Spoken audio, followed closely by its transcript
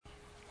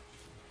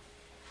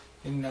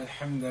إن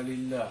الحمد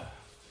لله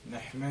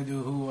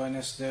نحمده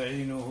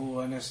ونستعينه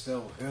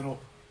ونستغفره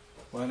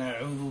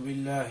ونعوذ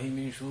بالله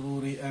من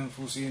شرور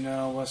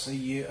أنفسنا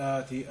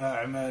وسيئات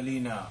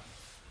أعمالنا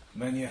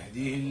من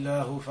يهده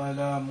الله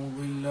فلا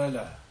مضل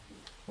له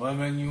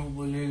ومن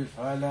يضلل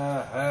فلا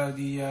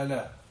هادي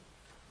له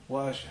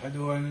وأشهد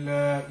أن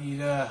لا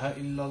إله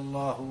إلا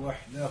الله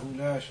وحده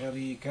لا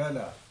شريك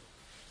له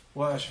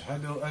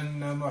وأشهد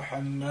أن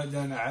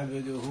محمدا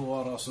عبده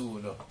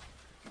ورسوله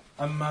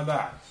أما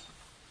بعد.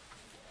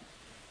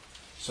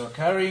 So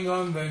carrying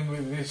on then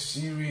with this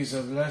series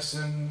of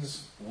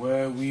lessons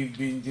where we've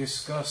been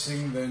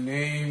discussing the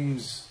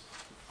names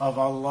of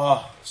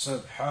Allah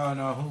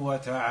subhanahu wa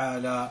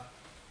ta'ala.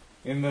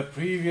 In the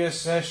previous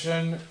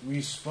session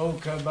we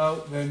spoke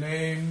about the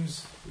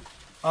names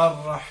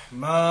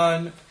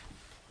Ar-Rahman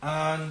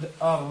and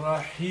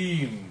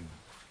Ar-Rahim.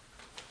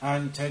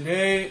 And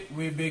today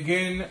we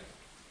begin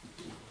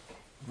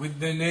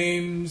with the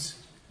names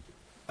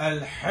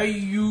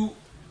Al-Hayyu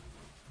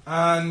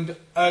and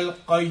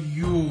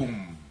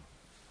Al-Qayyum.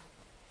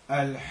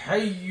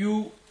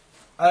 Al-Hayyu,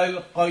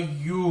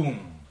 Al-Qayyum.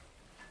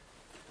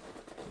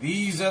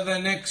 These are the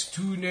next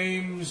two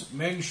names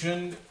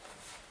mentioned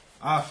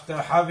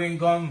after having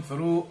gone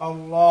through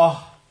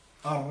Allah,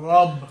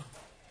 Ar-Rabb,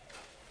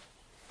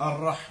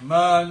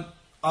 Ar-Rahman,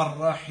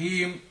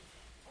 Ar-Rahim.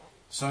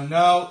 So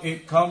now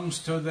it comes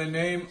to the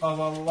name of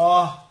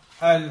Allah,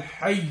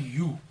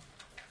 Al-Hayyu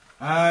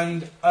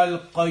and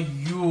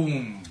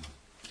Al-Qayyum.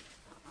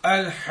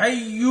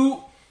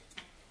 Al-Hayyu,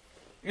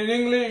 in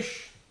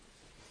English,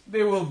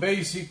 they will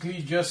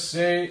basically just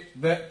say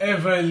the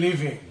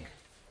ever-living.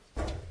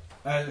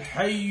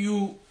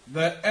 Al-Hayyu,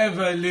 the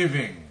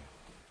ever-living.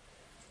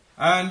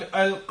 And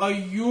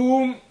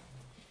Al-Qayyum,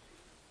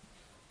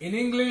 in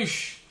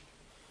English,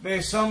 they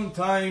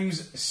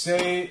sometimes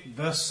say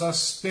the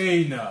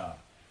sustainer.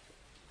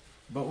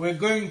 But we're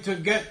going to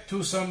get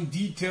to some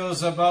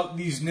details about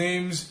these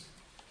names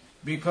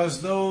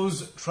because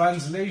those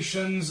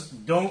translations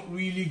don't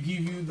really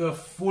give you the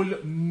full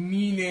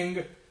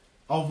meaning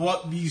of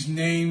what these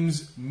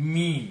names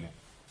mean.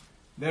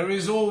 There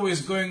is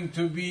always going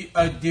to be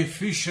a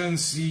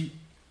deficiency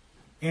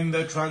in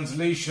the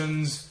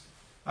translations,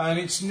 and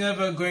it's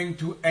never going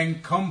to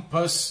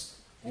encompass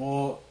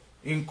or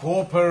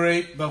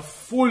incorporate the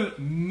full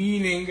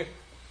meaning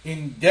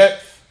in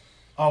depth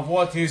of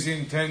what is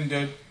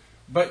intended.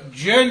 But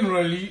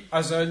generally,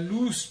 as a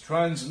loose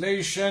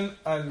translation,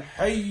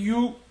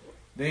 Al-Hayyu,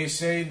 they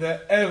say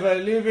the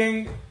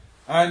ever-living,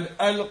 and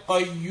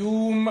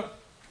Al-Qayyum,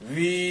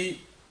 the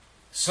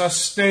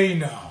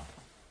sustainer.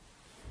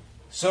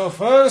 So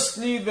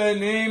firstly, the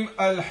name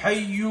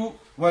Al-Hayyu,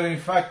 well in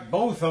fact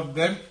both of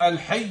them,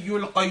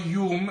 Al-Hayyu,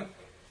 Al-Qayyum,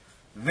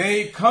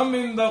 they come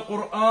in the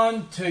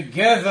Quran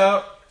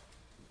together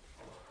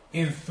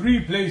in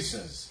three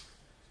places.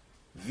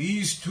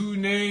 These two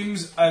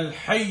names,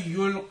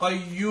 Al-Hayyul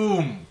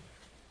Qayyum,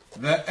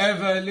 the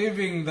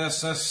ever-living, the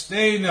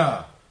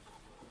sustainer,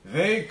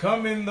 they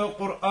come in the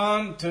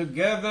Quran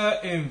together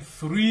in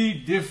three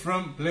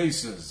different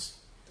places.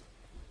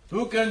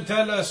 Who can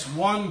tell us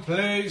one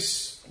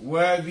place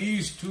where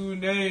these two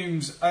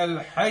names,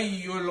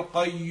 Al-Hayyul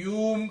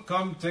Qayyum,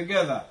 come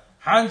together?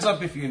 Hands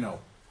up if you know.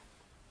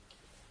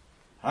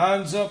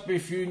 Hands up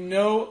if you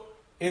know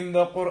in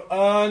the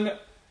Quran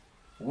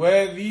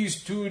where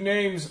these two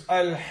names,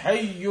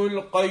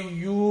 Al-Hayyul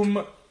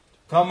Qayyum,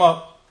 come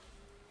up.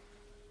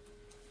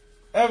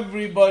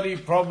 Everybody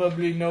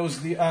probably knows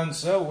the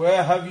answer.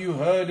 Where have you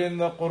heard in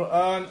the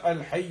Quran,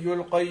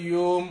 Al-Hayyul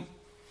Qayyum?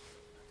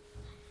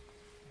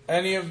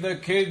 Any of the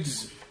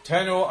kids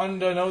 10 or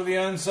under know the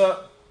answer?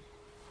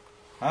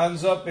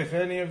 Hands up if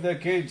any of the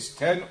kids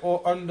 10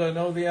 or under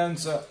know the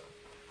answer.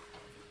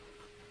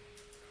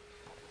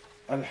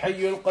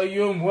 Al-Hayyul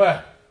Qayyum,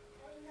 where?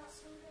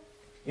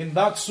 In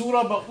that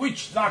surah, but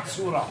which that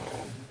surah?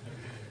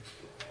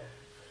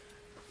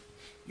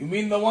 You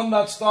mean the one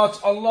that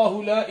starts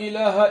Allahu la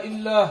ilaha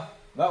illa,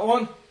 that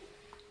one?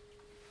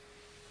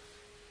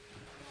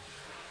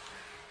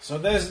 So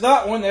there's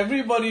that one,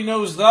 everybody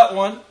knows that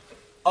one.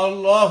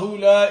 Allahu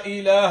la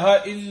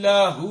ilaha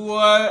illa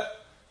huwa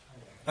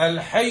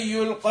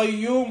al-hayyul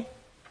qayyum,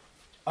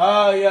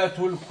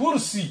 ayatul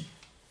kursi,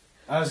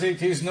 as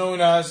it is known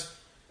as.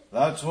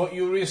 That's what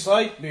you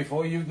recite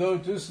before you go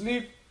to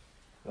sleep.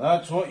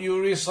 That's what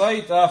you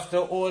recite after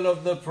all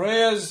of the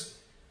prayers.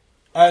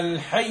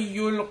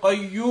 Al-Hayyul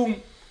Qayyum,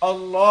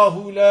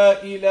 Allahu la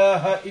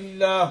ilaha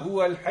illa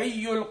huwa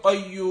al-Hayyul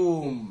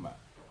Qayyum.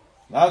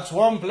 That's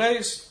one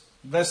place.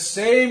 The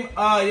same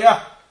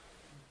ayah,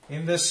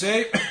 in the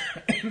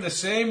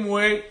same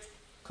way,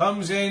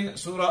 comes in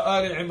Surah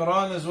Al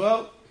Imran as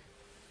well.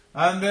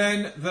 And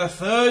then the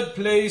third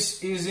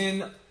place is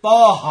in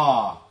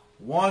Taha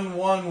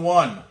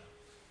 111.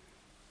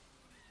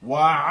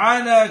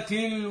 وَعَنَتِ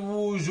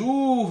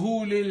الْوُجُوهُ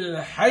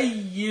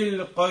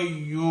لِلْحَيِّ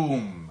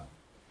الْقَيُّومِ.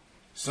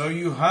 So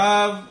you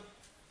have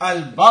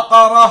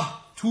Al-Baqarah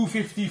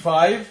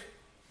 255,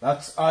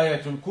 that's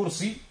Ayatul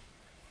Kursi.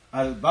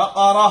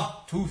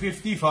 Al-Baqarah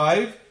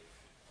 255.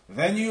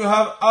 Then you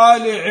have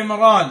Ali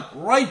Imran,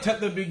 right at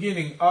the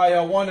beginning,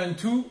 ayah 1 and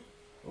 2,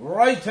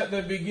 right at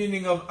the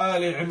beginning of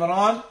Ali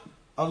Imran,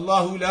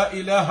 Allahu la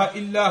ilaha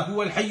illa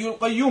huwa al-hayyul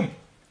qayyum.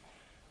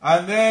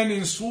 And then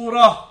in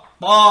Surah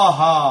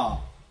Taha,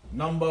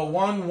 number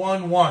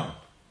 111,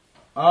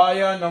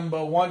 ayah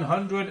number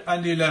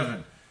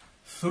 111.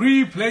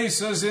 3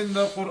 places in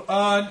the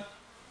Quran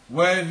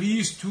where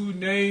these two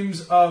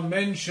names are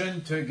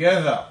mentioned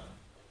together.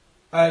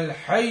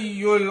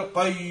 Al-Hayyul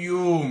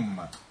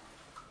Qayyum,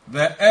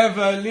 the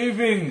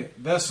ever-living,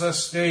 the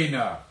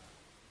sustainer.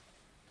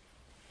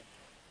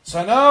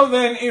 So now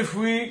then, if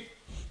we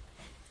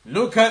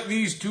look at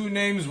these two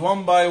names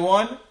one by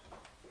one,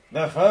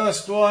 the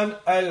first one,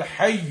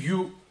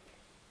 Al-Hayyu,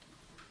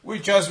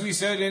 which as we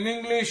said in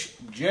English,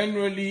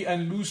 generally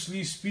and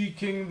loosely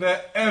speaking,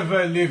 the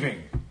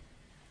ever-living.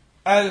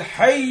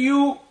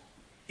 Al-Hayyu,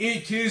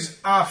 it is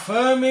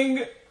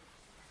affirming,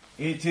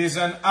 it is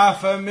an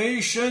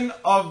affirmation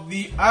of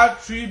the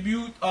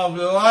attribute of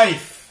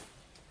life.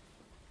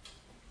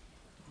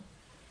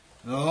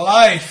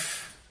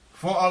 Life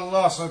for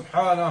Allah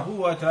subhanahu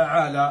wa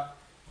ta'ala.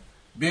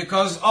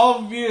 Because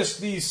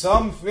obviously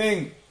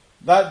something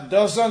that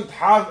doesn't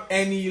have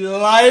any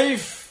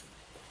life,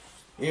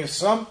 if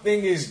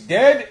something is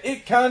dead,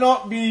 it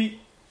cannot be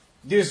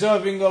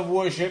deserving of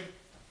worship.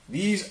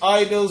 These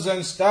idols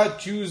and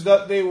statues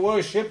that they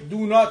worship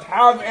do not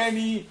have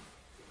any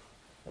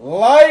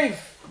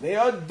life. They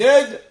are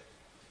dead,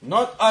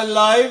 not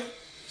alive.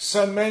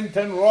 Cement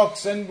and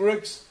rocks and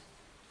bricks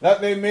that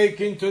they make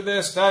into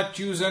their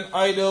statues and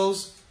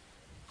idols.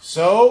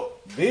 So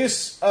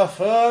this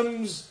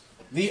affirms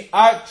the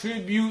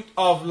attribute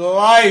of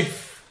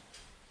life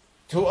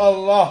to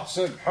Allah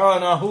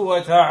subhanahu wa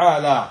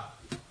ta'ala.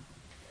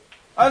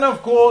 And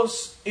of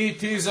course,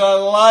 it is a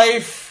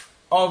life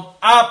of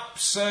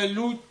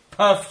absolute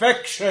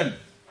perfection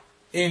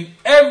in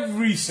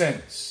every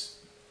sense.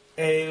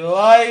 A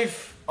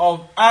life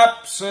of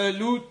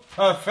absolute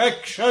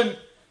perfection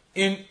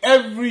in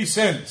every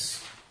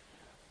sense.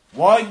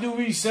 Why do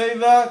we say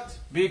that?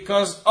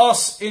 Because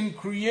us in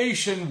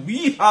creation,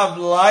 we have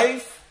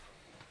life,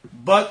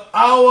 but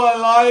our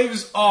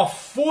lives are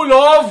full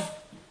of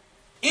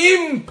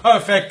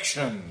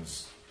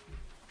imperfections.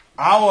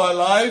 Our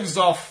lives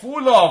are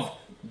full of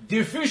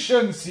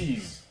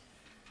deficiencies.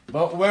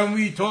 But when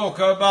we talk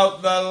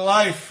about the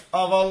life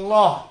of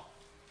Allah,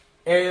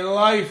 a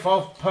life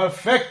of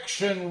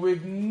perfection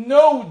with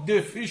no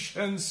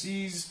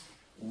deficiencies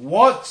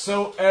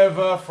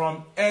whatsoever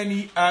from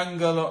any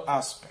angle or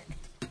aspect.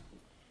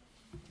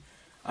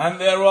 And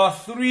there are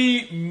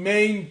 3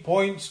 main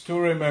points to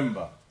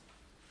remember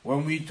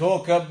when we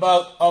talk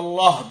about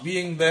Allah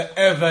being the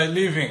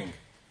ever-living,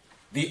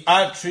 the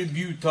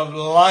attribute of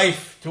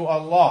life to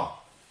Allah.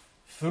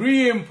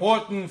 3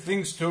 important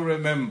things to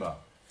remember.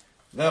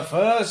 The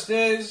first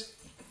is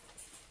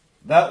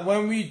that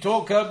when we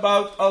talk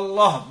about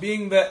Allah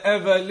being the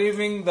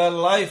ever-living, the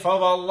life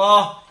of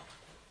Allah,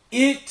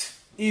 it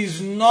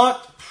is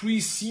not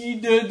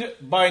preceded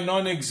by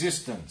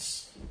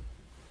non-existence.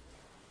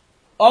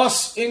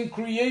 Us in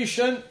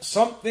creation,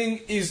 something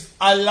is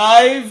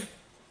alive,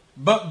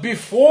 but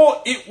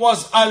before it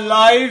was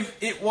alive,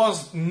 it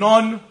was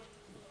non-existing.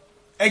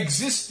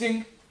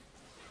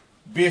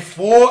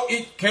 Before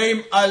it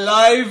came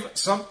alive,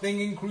 something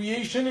in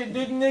creation, it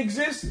didn't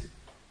exist.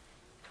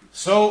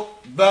 So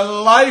the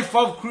life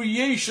of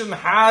creation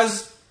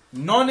has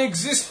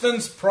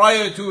non-existence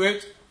prior to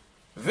it,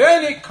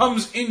 then it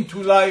comes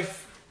into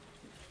life.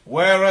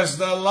 Whereas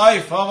the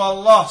life of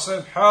Allah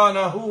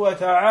subhanahu wa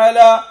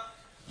ta'ala,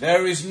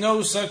 there is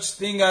no such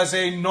thing as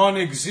a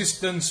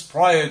non-existence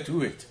prior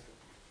to it.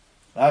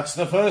 That's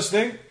the first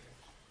thing.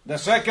 The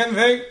second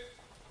thing,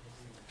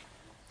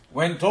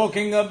 when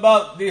talking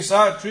about this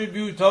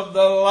attribute of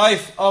the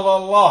life of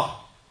Allah,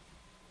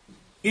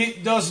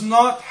 it does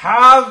not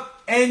have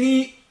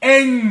any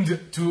end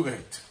to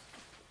it.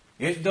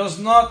 It does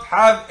not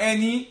have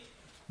any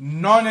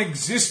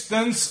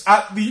non-existence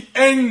at the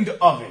end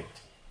of it.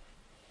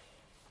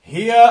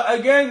 Here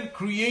again,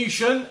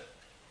 creation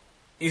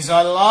is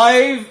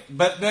alive,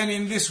 but then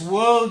in this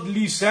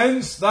worldly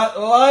sense, that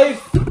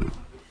life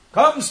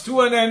comes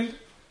to an end.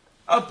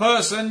 A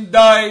person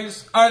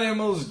dies,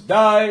 animals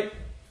die.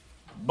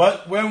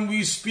 But when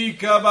we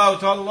speak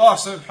about Allah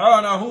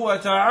subhanahu wa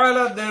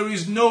ta'ala, there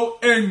is no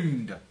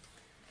end.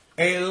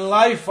 A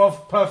life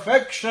of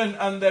perfection,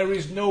 and there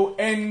is no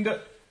end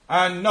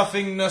and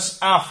nothingness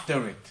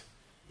after it.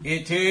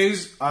 It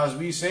is, as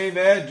we say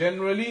there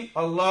generally,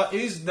 Allah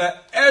is the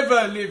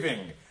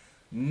ever-living.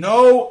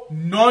 No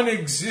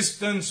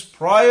non-existence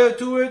prior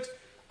to it,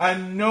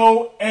 and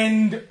no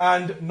end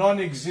and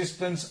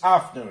non-existence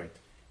after it.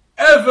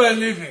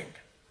 Ever-living.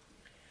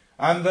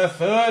 And the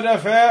third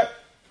affair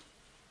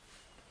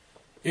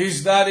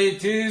is that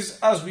it is,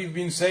 as we've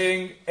been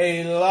saying,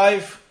 a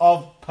life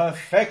of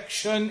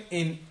perfection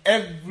in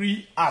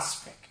every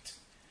aspect.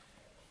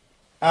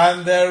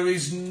 And there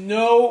is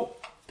no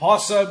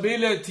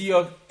possibility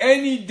of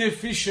any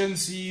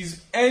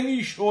deficiencies,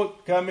 any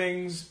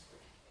shortcomings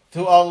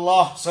to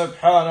Allah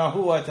subhanahu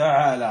wa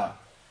ta'ala.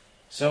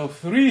 So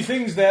three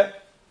things there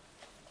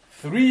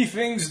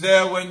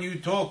when you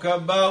talk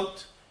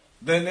about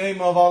the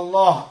name of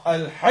Allah,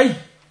 Al-Hayy,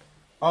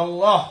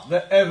 Allah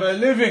the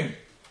ever-living.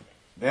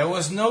 There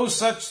was no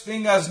such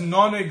thing as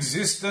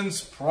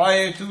non-existence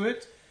prior to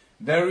it.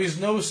 There is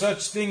no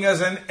such thing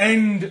as an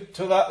end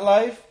to that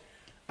life.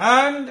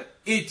 And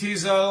it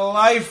is a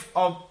life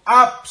of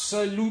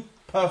absolute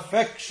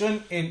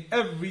perfection in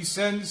every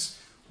sense,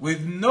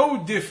 with no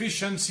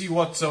deficiency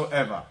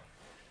whatsoever.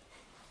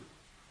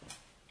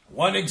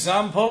 One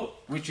example,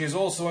 which is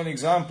also an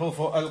example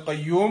for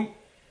Al-Qayyum,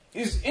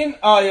 is in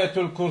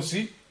Ayatul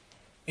Kursi.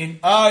 In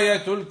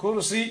Ayatul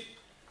Kursi,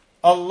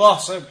 Allah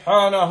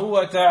subhanahu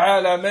wa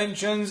ta'ala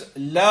mentions,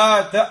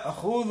 لا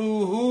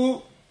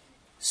تأخذه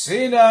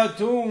سنة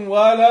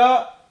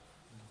ولا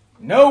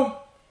نوم.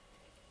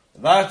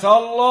 That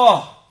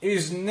Allah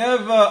is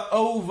never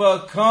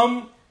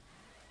overcome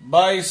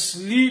by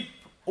sleep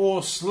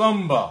or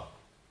slumber.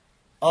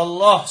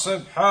 Allah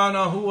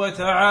subhanahu wa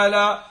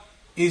ta'ala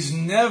is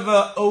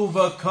never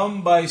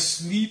overcome by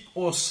sleep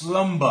or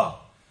slumber.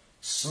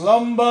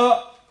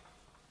 Slumber,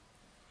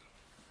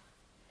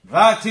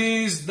 that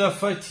is the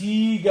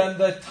fatigue and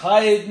the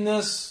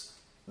tiredness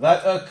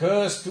that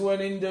occurs to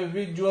an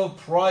individual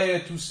prior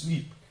to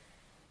sleep.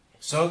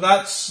 So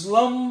that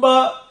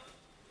slumber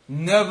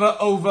never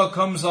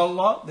overcomes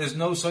Allah. There's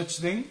no such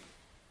thing.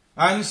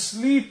 And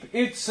sleep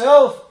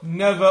itself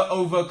never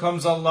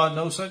overcomes Allah.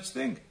 No such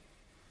thing.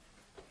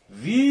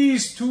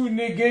 These two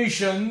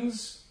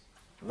negations,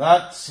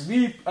 that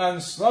sleep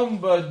and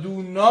slumber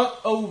do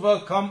not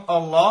overcome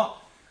Allah,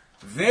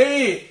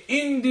 they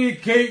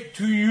indicate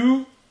to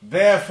you,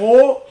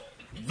 therefore,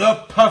 the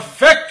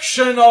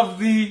perfection of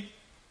the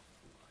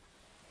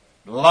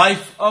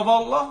life of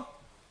Allah.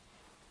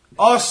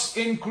 Us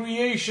in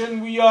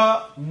creation, we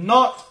are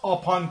not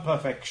upon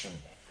perfection.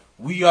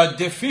 We are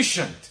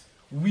deficient.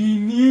 We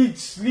need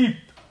sleep.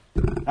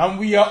 And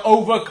we are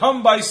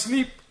overcome by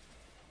sleep.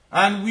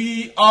 And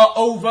we are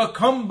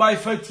overcome by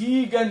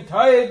fatigue and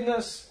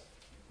tiredness.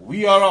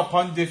 We are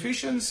upon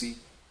deficiency.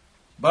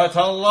 But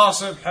Allah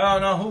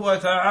subhanahu wa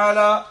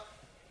ta'ala,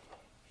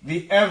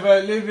 the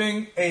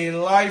ever-living, a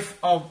life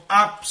of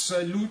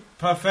absolute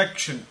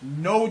perfection.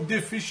 No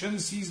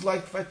deficiencies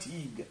like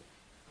fatigue.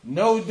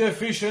 No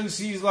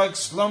deficiencies like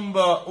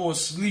slumber or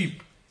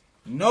sleep.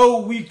 No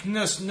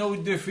weakness, no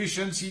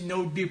deficiency,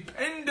 no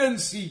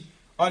dependency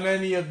on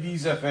any of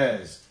these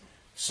affairs.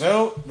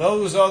 So,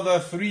 those are the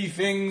three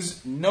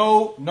things.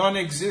 No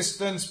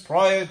non-existence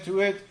prior to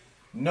it,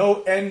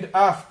 no end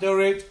after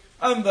it,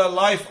 and the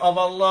life of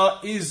Allah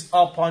is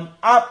upon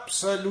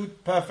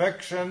absolute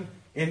perfection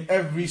in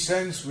every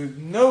sense, with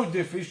no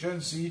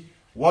deficiency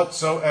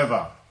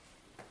whatsoever.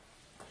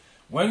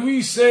 When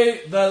we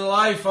say the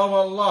life of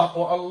Allah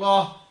or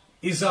Allah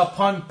is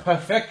upon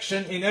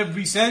perfection in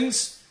every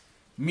sense,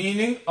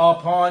 meaning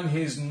upon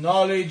His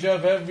knowledge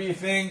of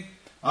everything,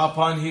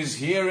 upon His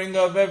hearing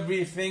of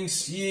everything,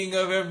 seeing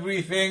of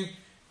everything,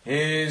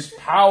 His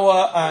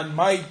power and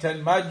might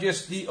and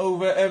majesty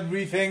over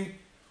everything,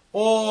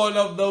 all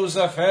of those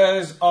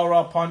affairs are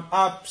upon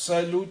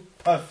absolute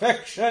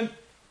perfection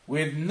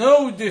with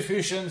no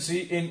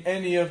deficiency in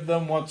any of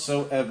them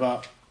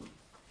whatsoever.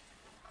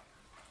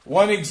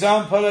 One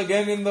example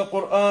again in the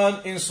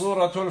Quran, in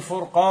Surah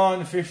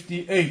Al-Furqan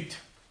 58,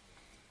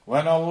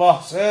 when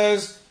Allah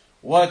says,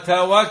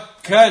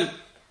 وَتَوَكَّلْ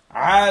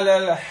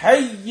عَلَى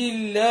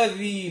الْحَيِّ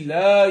الَّذِي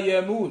لَا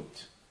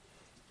يَمُوتُ,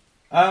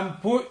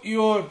 and put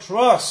your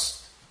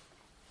trust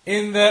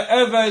in the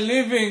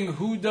ever-living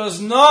who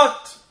does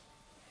not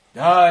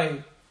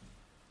die.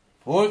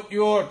 Put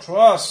your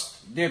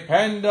trust,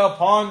 depend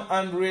upon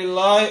and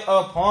rely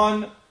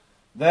upon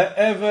the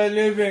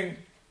ever-living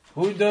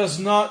who does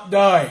not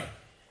die.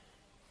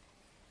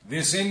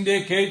 This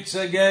indicates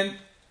again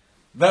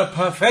the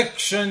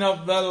perfection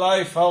of the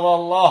life of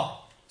Allah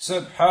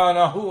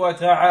subhanahu wa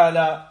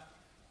ta'ala.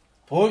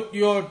 Put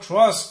your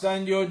trust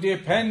and your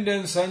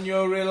dependence and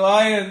your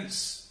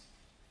reliance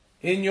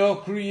in your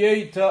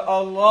Creator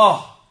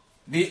Allah,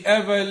 the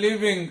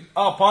ever-living,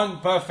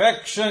 upon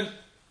perfection,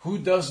 who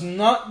does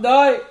not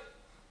die.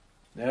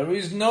 There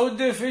is no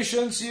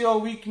deficiency or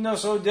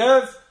weakness or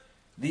death.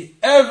 The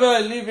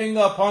ever-living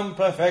upon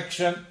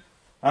perfection.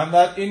 And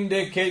that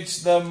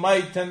indicates the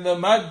might and the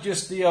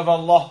majesty of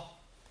Allah.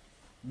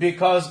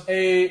 Because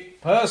a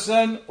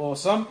person or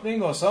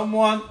something or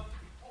someone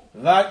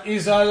that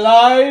is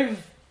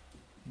alive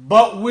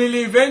but will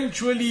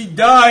eventually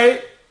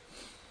die,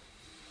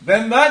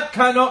 then that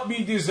cannot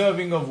be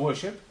deserving of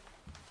worship.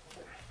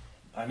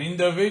 An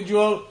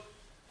individual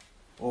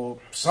or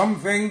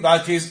something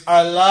that is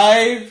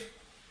alive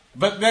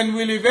but then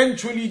will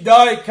eventually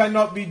die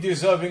cannot be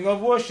deserving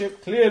of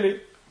worship, clearly,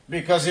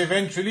 because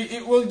eventually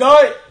it will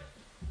die.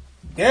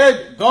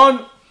 Dead,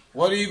 gone.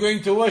 What are you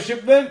going to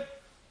worship then?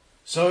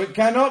 So it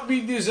cannot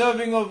be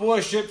deserving of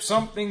worship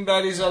something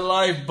that is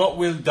alive but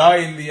will die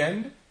in the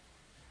end.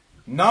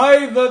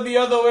 Neither the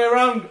other way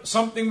around,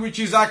 something which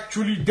is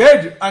actually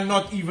dead and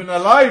not even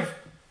alive.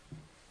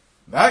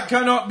 That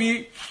cannot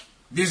be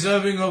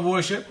deserving of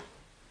worship.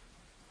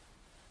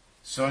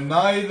 So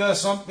neither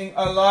something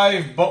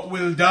alive but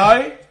will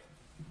die,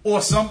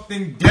 or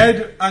something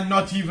dead and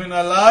not even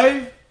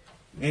alive.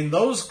 In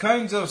those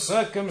kinds of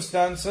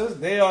circumstances,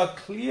 they are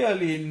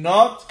clearly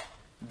not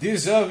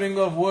deserving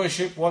of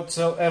worship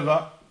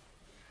whatsoever.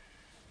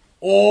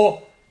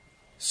 Or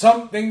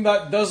something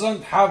that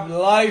doesn't have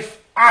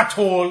life at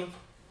all,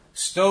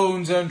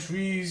 stones and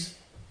trees,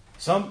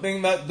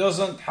 something that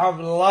doesn't have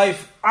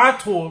life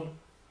at all,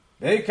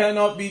 they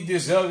cannot be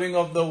deserving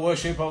of the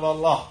worship of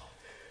Allah.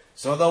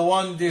 So the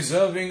one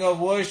deserving of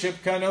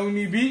worship can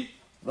only be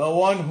the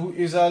one who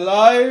is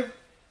alive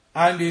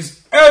and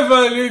is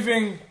ever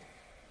living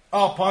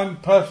upon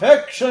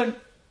perfection,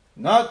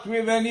 not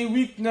with any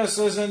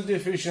weaknesses and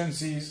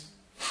deficiencies.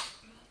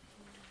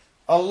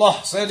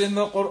 Allah said in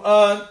the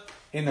Quran,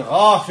 in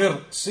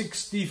Ghafir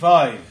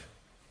 65,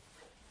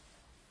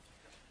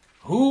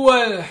 هو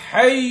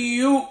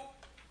الحي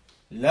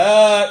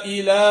لا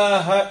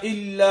إله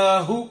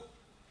إلا هو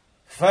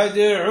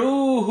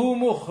فادعوه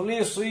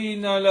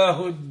مخلصين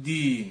له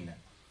الدين.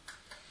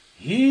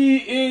 He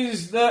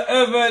is the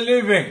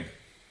ever-living.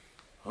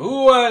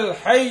 هو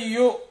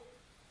الحي.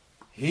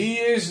 He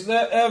is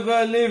the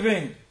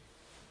ever-living.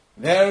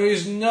 There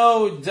is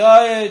no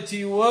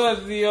deity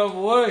worthy of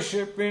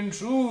worship in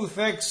truth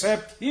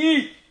except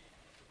He.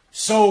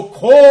 So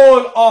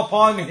call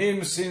upon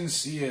Him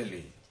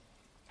sincerely.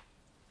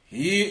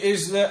 He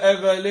is the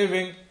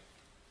ever-living.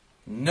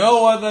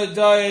 No other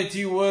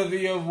deity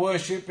worthy of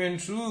worship in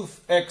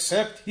truth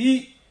except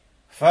He.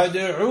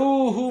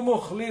 فَادْعُوهُ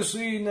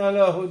مُخْلِصِينَ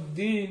لَهُ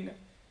الدِّينَ.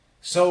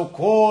 So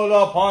call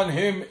upon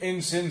Him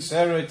in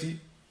sincerity.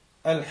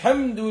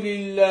 الحمد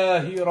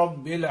لله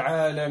رب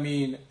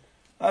العالمين.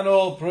 And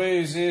all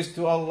praise is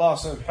to Allah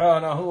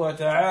subhanahu wa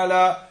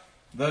ta'ala,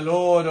 the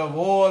Lord of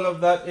all of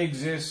that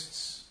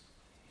exists.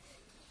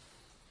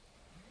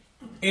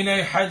 In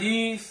a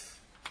hadith,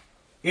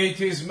 it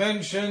is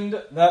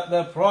mentioned that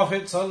the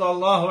Prophet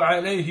sallallahu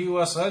alayhi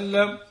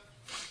wasallam,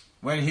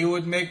 when he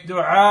would make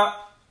dua,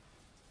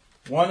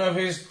 one of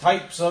his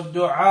types of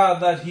dua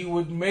that he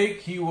would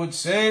make, he would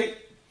say,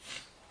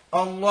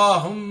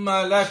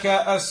 Allahumma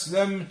laka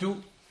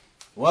aslamtu,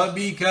 wa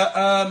bika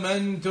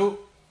amantu,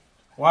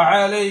 wa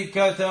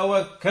alayka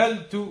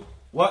tawakkaltu,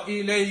 wa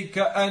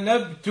ilayka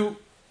anabtu,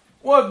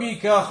 wa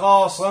bika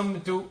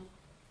khasamtu.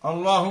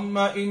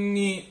 Allahumma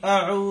inni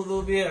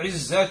a'udhu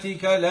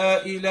bi'izzatika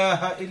la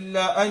ilaha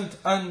illa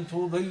an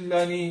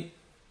tudillani.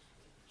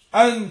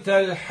 أنت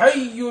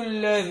الحي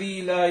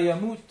الذي لا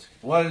يموت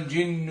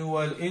والجن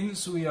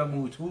والإنس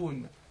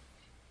يموتون.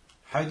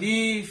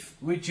 Hadith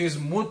which is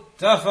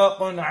muttafaq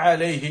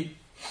alayhi.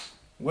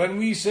 When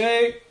we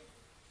say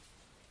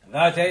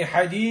that a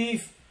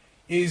hadith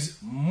is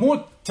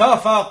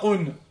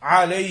muttafaq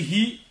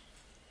alayhi,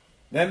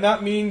 then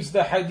that means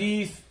the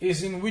hadith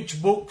is in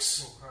which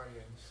books?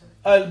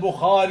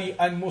 Al-Bukhari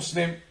and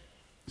Muslim.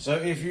 So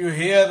if you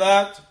hear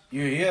that,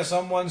 you hear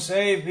someone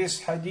say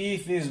this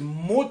hadith is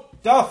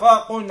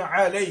muttafaq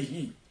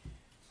alayhi.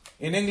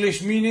 In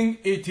English meaning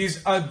it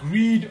is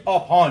agreed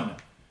upon.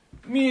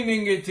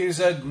 Meaning it is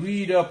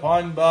agreed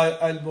upon by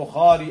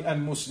Al-Bukhari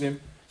and Muslim.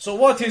 So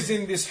what is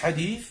in this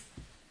hadith?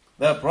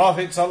 The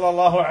Prophet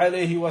sallallahu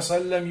alayhi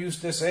wasallam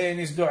used to say in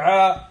his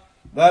dua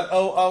that,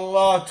 O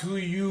Allah, to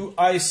you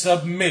I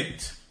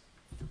submit,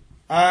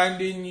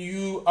 and in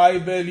you I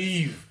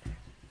believe,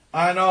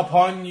 and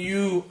upon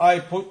you I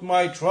put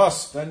my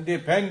trust and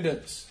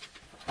dependence,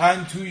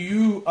 and to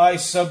you I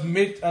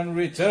submit and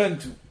return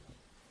to.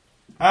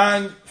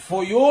 And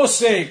for your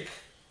sake,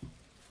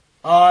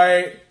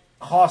 I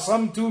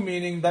khasamtu,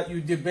 meaning that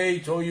you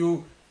debate or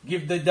you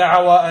give the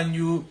da'wah and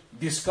you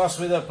discuss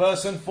with a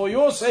person for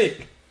your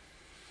sake.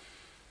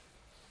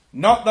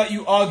 Not that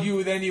you argue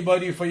with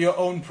anybody for your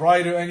own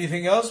pride or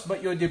anything else,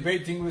 but you're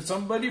debating with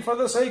somebody for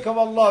the sake of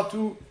Allah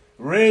to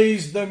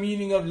raise the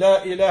meaning of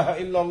La ilaha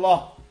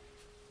illallah.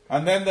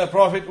 And then the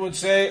Prophet would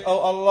say, O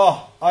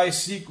Allah, I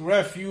seek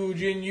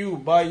refuge in you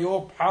by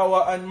your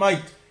power and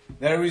might.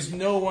 There is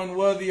no one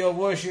worthy of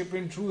worship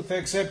in truth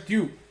except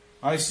you.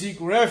 I seek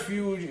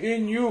refuge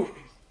in you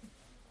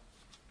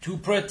to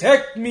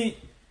protect me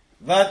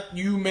that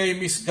you may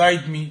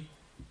misguide me.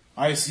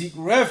 I seek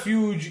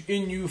refuge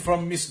in you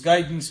from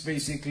misguidance,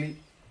 basically.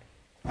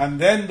 And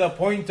then the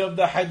point of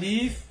the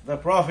hadith, the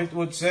Prophet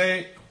would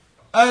say,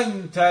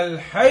 أَنْتَ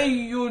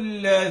الْحَيُّ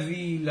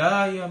الَّذِي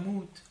لَا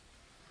يَمُوتُ.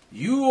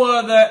 You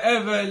are the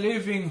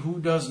ever-living who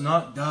does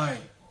not die.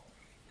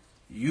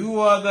 You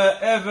are the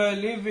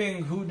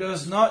ever-living who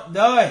does not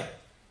die.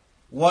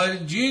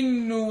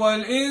 وَالْجِنُّ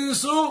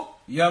وَالْإِنسُ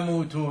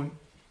يَمُوتُونَ.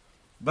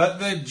 But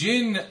the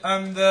jinn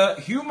and the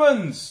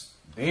humans,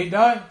 they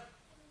die.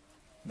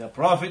 The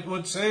Prophet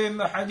would say in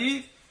the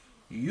hadith,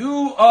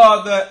 you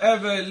are the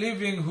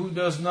ever-living who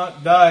does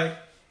not die.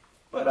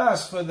 But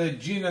as for the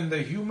jinn and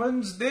the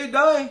humans, they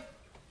die.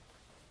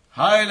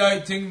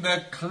 Highlighting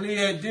the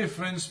clear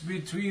difference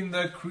between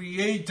the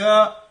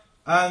creator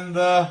and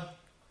the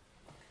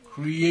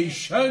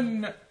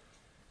creation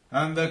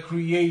and the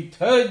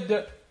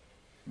created.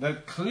 the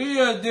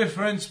clear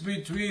difference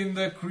between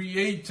the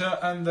Creator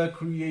and the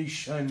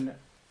creation.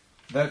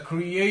 The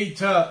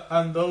Creator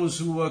and those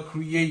who were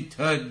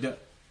created.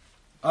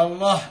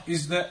 Allah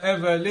is the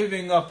ever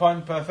living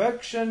upon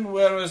perfection,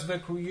 whereas the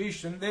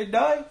creation, they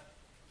die.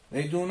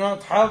 They do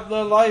not have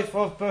the life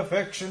of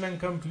perfection and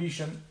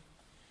completion.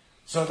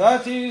 So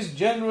that is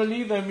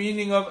generally the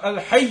meaning of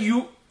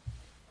Al-Hayyu.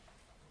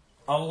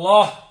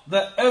 Allah,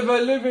 the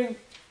ever living.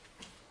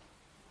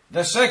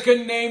 The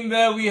second name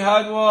there we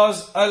had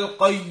was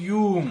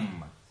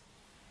Al-Qayyum.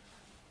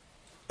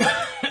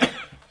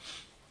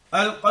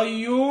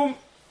 Al-Qayyum,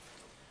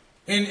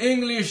 in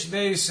English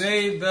they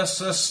say the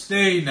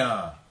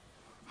sustainer.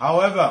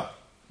 However,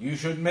 you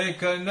should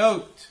make a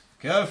note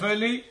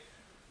carefully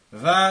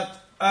that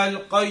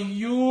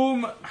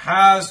Al-Qayyum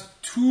has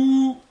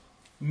two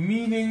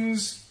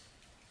meanings,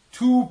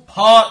 two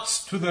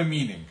parts to the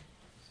meaning.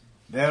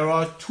 There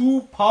are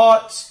two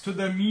parts to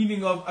the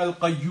meaning of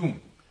Al-Qayyum,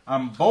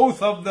 and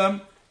both of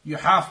them you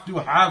have to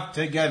have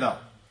together.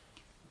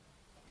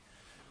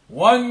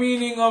 One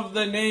meaning of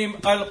the name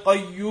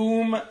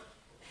Al-Qayyum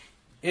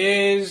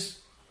is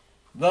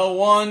the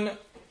one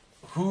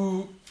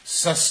who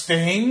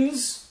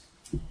sustains.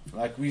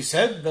 Like we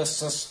said, the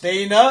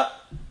sustainer.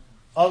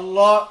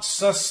 Allah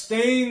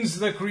sustains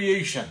the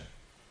creation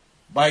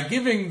by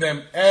giving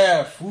them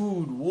air,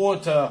 food,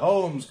 water,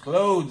 homes,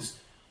 clothes,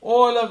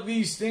 all of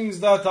these things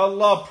that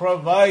Allah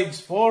provides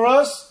for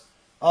us.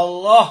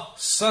 Allah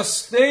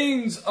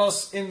sustains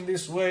us in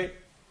this way.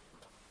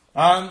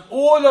 And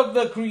all of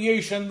the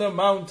creation, the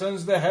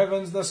mountains, the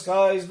heavens, the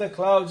skies, the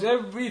clouds,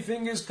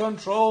 everything is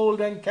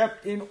controlled and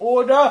kept in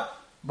order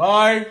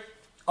by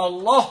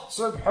Allah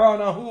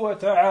subhanahu wa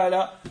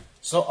ta'ala.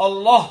 So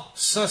Allah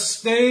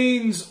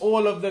sustains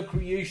all of the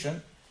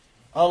creation.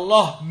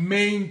 Allah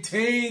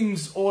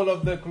maintains all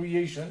of the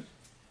creation.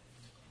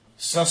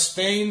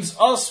 Sustains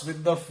us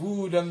with the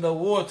food and the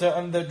water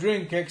and the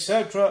drink,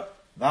 etc.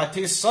 That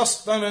is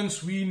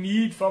sustenance we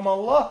need from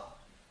Allah.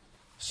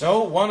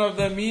 So one of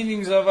the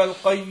meanings of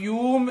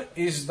Al-Qayyum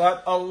is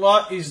that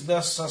Allah is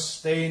the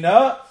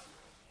sustainer.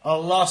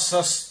 Allah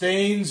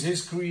sustains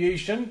His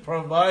creation,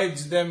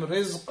 provides them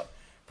rizq,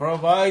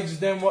 provides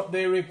them what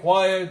they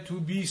require to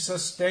be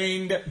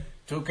sustained,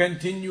 to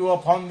continue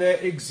upon their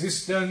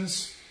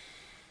existence.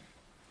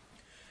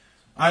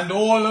 And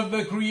all of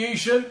the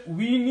creation,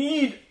 we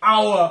need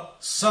our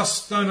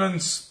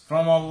sustenance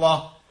from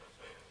Allah.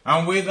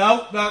 And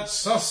without that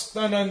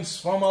sustenance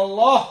from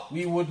Allah,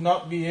 we would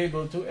not be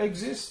able to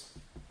exist.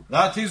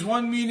 That is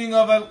one meaning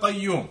of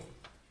Al-Qayyum.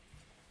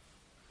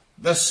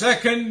 The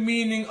second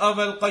meaning of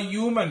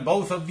Al-Qayyum, and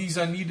both of these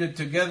are needed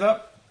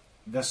together,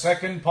 the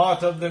second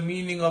part of the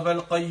meaning of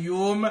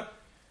Al-Qayyum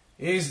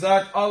is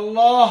that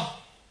Allah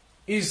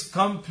is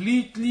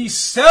completely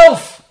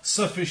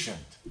self-sufficient.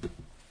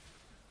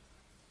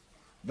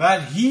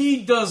 That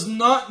He does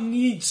not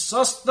need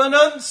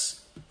sustenance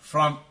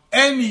from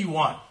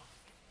anyone.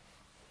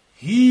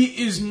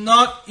 He is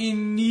not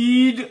in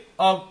need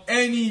of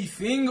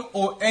anything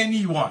or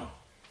anyone.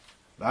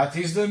 That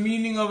is the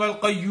meaning of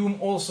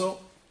Al-Qayyum also.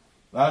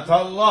 That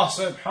Allah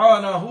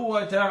subhanahu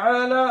wa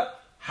ta'ala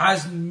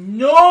has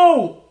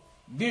no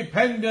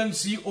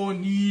dependency or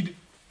need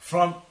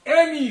from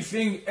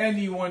anything,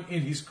 anyone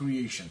in His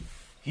creation.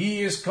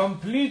 He is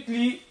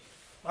completely,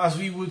 as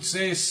we would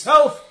say,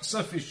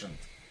 self-sufficient.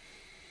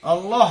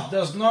 Allah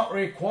does not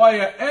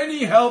require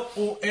any help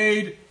or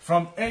aid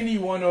from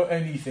anyone or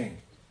anything.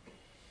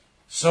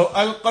 So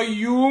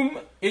Al-Qayyum,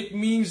 it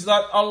means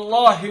that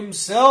Allah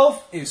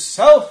Himself is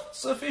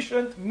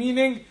self-sufficient,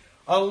 meaning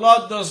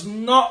Allah does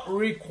not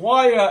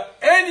require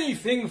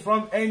anything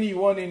from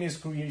anyone in His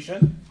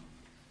creation.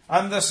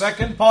 And the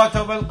second part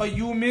of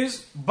Al-Qayyum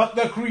is, but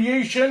the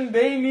creation,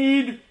 they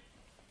need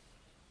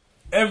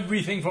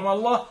everything from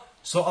Allah.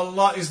 So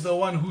Allah is the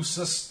one who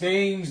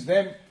sustains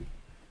them.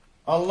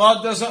 Allah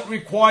doesn't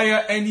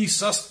require any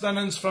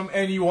sustenance from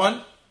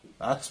anyone.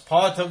 That's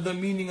part of the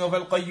meaning of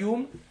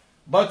Al-Qayyum.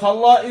 But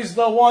Allah is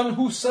the one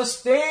who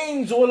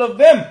sustains all of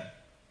them.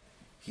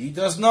 He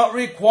does not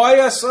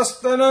require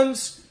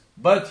sustenance,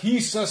 but He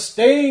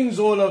sustains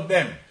all of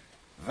them.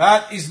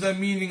 That is the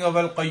meaning of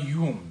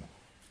Al-Qayyum.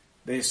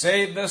 They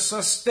say the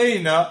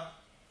sustainer.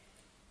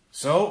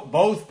 So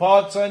both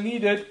parts are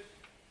needed.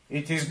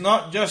 It is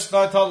not just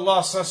that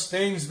Allah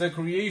sustains the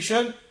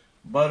creation,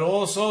 but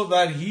also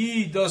that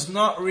He does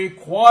not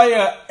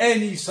require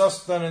any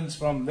sustenance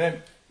from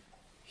them.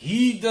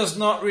 He does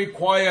not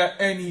require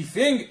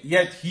anything,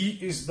 yet He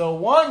is the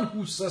one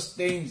who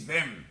sustains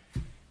them.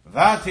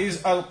 That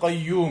is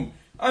Al-Qayyum.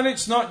 And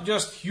it's not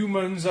just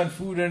humans and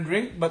food and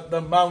drink, but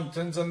the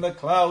mountains and the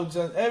clouds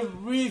and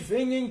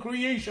everything in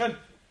creation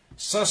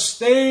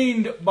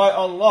sustained by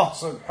Allah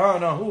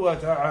subhanahu wa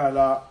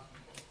ta'ala.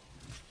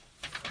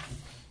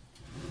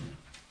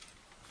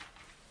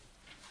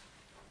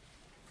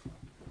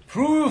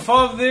 Proof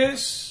of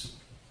this,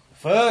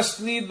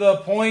 firstly, the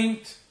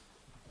point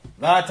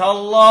that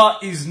Allah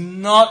is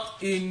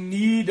not in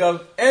need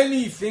of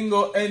anything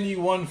or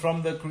anyone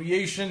from the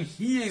creation.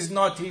 He is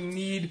not in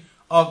need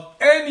of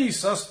any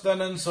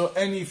sustenance or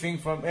anything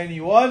from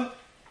anyone.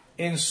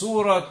 In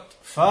Surah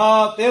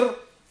Fatir,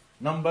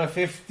 number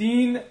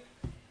 15,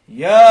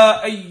 Ya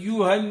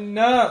ayyuhan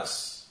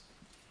nas.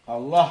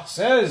 Allah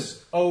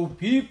says, O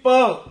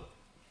people,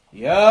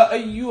 Ya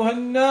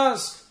ayyuhan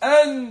nas,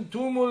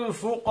 antumul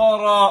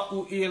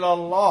fuqara'u ila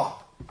Allah.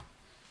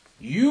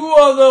 You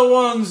are the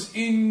ones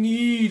in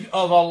need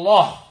of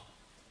Allah.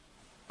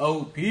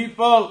 O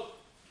people,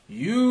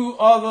 you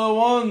are the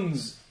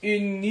ones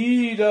in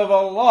need of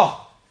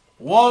Allah.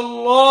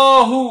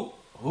 Wallahu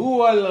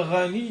huwa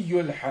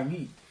al-ghaniyyul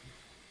hamid.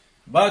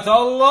 But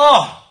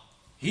Allah,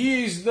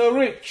 He is the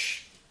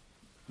rich.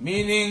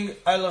 Meaning,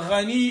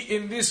 al-ghani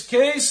in this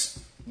case,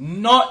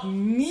 not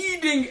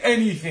needing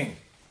anything.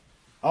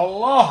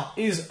 Allah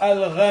is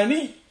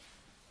al-ghani,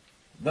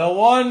 the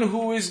one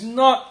who is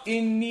not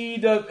in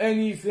need of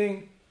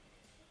anything.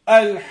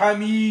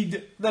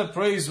 Al-hamid, the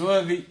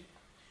praiseworthy.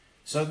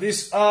 So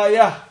this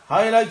ayah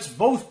highlights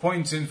both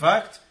points, in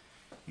fact.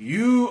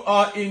 You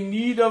are in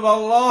need of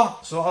Allah,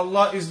 so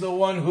Allah is the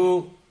one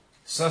who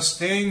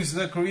sustains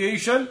the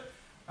creation.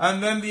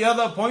 And then the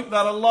other point,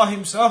 that Allah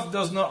Himself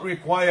does not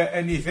require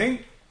anything.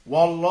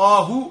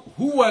 Wallahu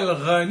huwal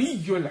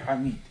ghaniyyul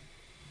hamid.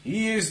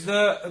 He is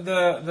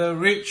the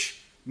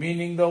rich,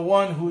 meaning the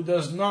one who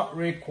does not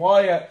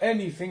require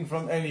anything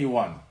from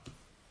anyone.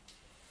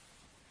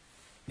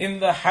 In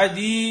the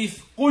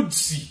Hadith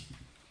Qudsi,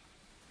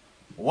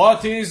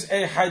 what is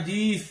a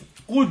Hadith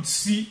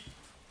Qudsi?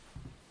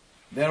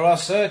 There are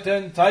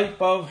certain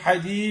type of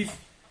Hadith.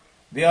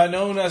 They are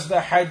known as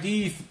the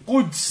Hadith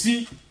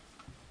Qudsi.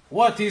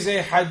 What is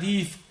a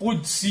Hadith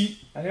Qudsi?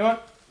 Anyone?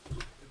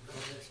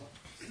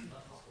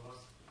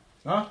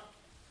 Huh?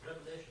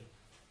 Revelation.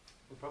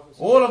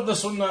 All of the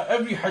Sunnah,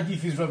 every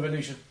Hadith is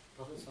revelation.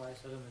 The Prophet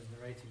ﷺ is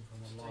narrating from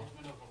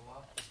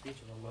Allah. The speech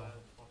of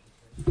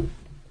Allah.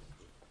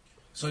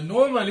 So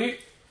normally,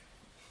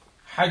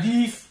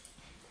 Hadith,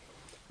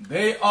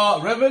 they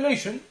are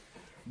revelation,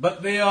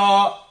 but they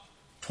are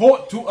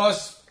taught to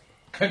us,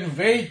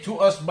 conveyed to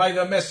us by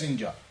the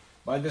messenger,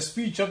 by the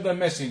speech of the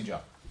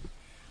messenger.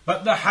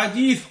 But the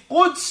Hadith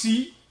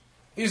Qudsi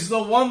is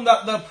the one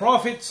that the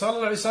Prophet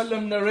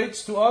ﷺ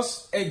narrates to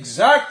us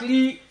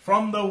exactly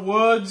from the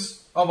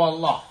words of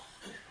Allah.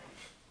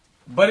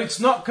 But it's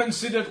not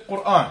considered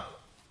Quran.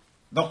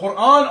 The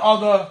Quran are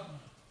the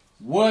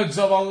words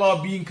of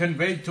Allah being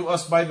conveyed to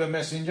us by the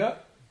messenger.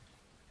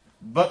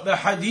 But the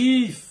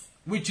Hadith,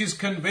 which is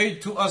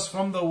conveyed to us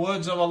from the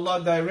words of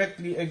Allah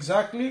directly,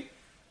 exactly,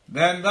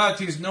 then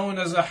that is known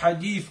as a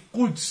Hadith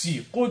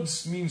Qudsi.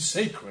 Quds means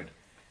sacred.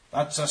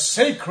 That's a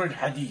sacred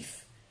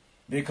Hadith,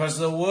 because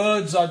the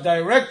words are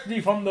directly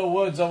from the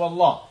words of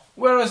Allah.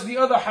 Whereas the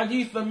other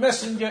Hadith, the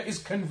messenger is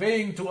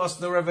conveying to us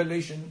the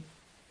revelation.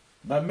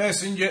 The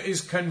messenger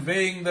is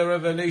conveying the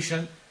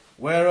revelation,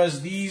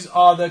 whereas these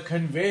are the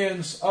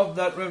conveyance of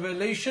that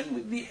revelation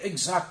with the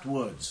exact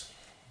words.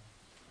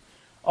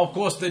 Of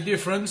course, the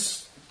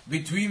difference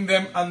between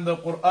them and the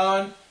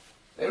Quran,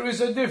 there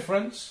is a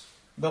difference.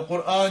 The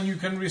Quran you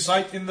can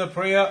recite in the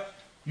prayer.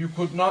 You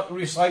could not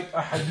recite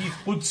a Hadith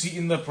Qudsi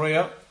in the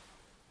prayer.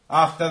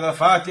 After the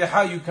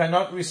Fatiha, you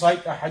cannot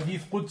recite a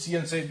Hadith Qudsi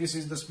and say, this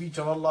is the speech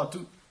of Allah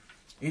too.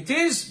 It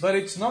is, but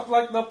it's not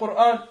like the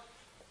Quran.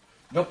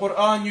 The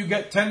Quran, you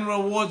get 10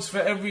 rewards for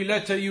every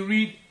letter you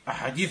read. A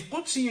Hadith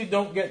Qudsi, you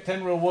don't get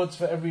 10 rewards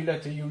for every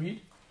letter you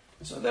read.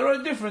 So there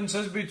are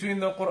differences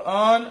between the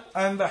Quran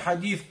and the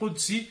Hadith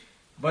Qudsi,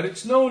 but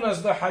it's known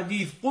as the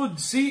Hadith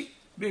Qudsi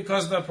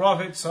because the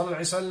Prophet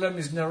ﷺ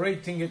is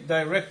narrating it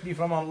directly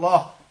from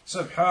Allah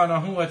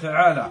subhanahu wa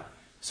ta'ala.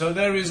 So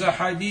there is a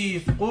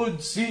Hadith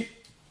Qudsi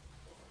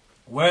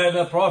where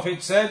the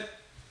Prophet said,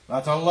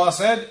 that Allah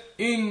said,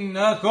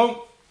 إِنَّكُمْ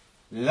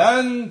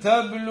لَن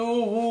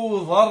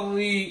تَبْلُغُوا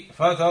ضَرِّي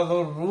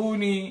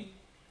فَتَضُرُّونِي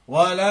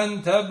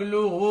وَلَن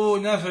تَبْلُغُوا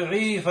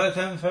نَفْعِي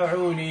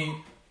فَتَنْفَعُونِي.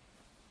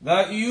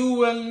 That you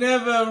will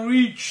never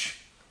reach,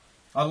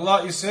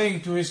 Allah is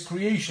saying to His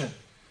creation,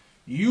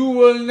 you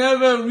will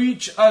never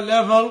reach a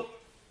level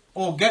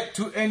or get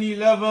to any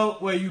level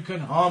where you can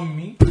harm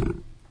me.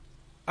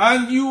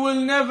 And you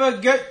will never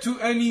get to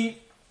any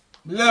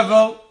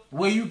level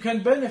where you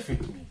can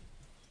benefit me.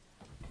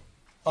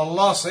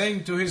 Allah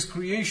saying to His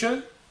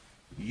creation,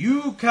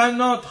 you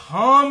cannot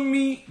harm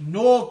me,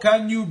 nor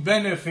can you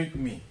benefit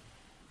me.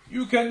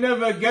 You can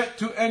never get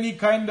to any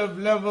kind of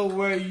level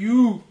where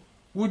you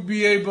would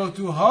be able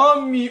to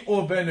harm me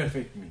or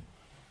benefit me.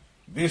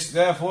 This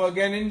therefore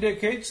again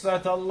indicates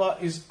that Allah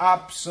is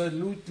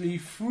absolutely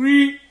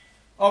free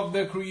of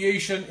the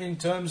creation in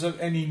terms of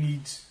any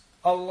needs.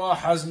 Allah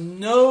has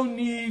no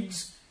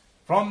needs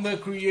from the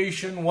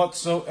creation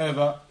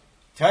whatsoever,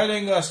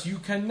 telling us you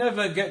can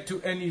never get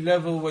to any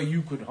level where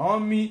you could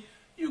harm me,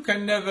 you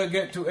can never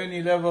get to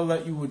any level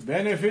that you would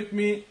benefit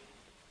me.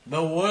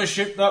 The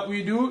worship that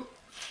we do,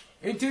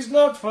 it is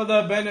not for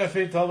the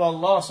benefit of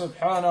Allah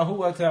subhanahu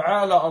wa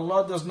ta'ala.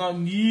 Allah does not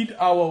need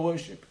our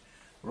worship.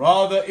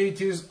 Rather,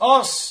 it is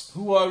us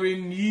who are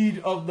in need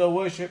of the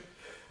worship,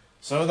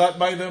 so that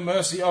by the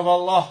mercy of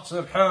Allah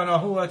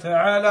subhanahu wa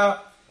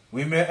ta'ala,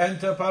 we may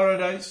enter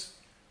paradise.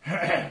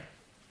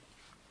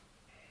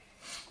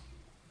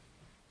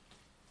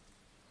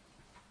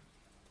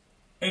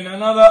 In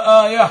another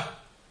ayah,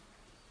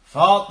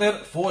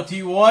 Fatir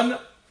 41,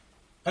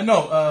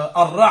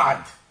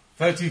 Al-Ra'd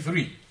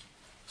 33.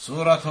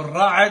 Surah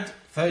Al-Ra'd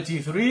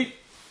 33,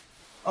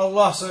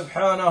 Allah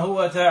subhanahu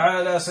wa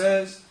ta'ala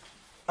says,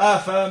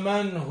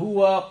 أَفَمَنْ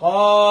هُوَ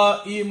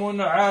قَائِمٌ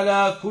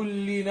عَلَى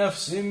كُلِّ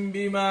نَفْسٍ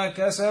بِمَا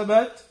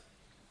كَسَبَتْ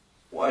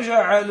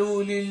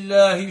وَجَعَلُوا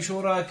لِلَّهِ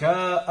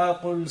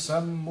شُرَكَاءَ قُلْ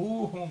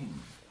سَمُّوهُمْ.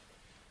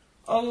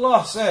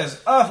 Allah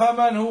says,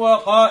 أَفَمَنْ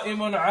هُوَ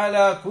قَائِمٌ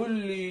عَلَى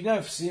كُلِّ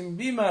نَفْسٍ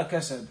بِمَا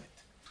كَسَبَتْ.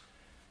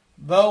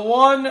 The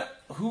one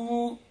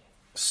who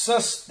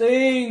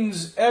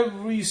sustains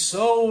every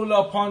soul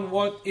upon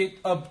what it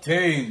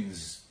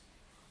obtains.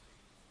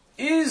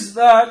 Is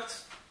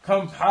that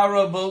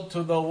comparable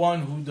to the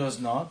one who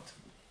does not?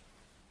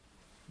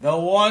 The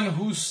one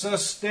who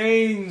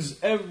sustains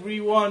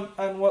everyone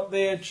and what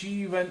they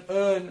achieve and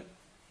earn,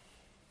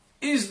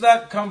 is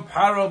that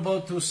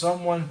comparable to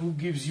someone who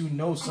gives you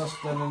no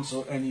sustenance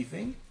or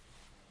anything?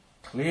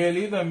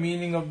 Clearly the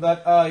meaning of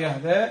that ayah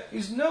there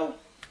is no.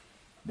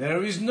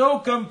 There is no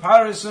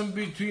comparison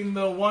between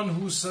the one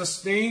who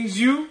sustains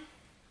you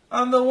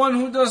and the one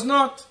who does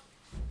not.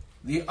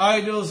 The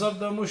idols of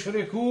the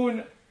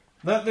mushrikun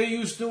that they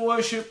used to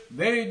worship,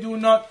 they do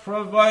not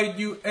provide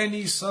you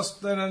any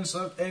sustenance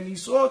of any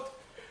sort.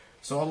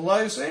 So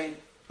Allah is saying,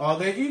 are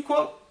they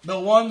equal? The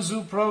ones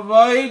who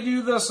provide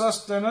you the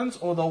sustenance,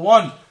 or the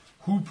one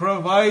who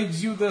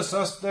provides you the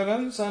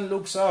sustenance and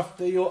looks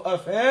after your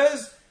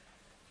affairs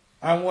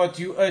and what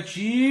you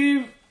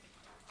achieve,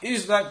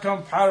 is that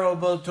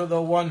comparable to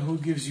the one who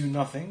gives you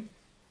nothing?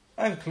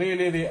 And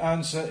clearly the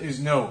answer is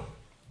no.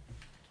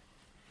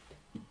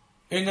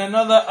 In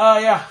another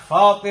ayah,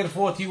 Fatir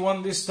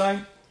 41 this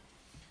time,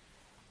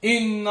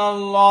 إِنَّ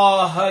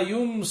اللَّهَ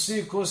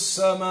يُمْسِكُ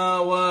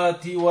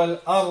السَّمَاوَاتِ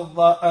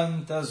وَالْأَرْضَ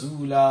أَن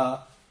تَزُولَا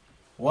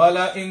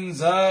وَلَئِنْ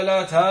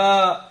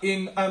زَالَتَا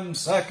إِنْ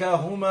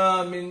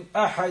أَمْسَكَهُمَا مِنْ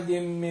أَحَدٍ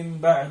مِّنْ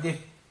بَعْدِهِ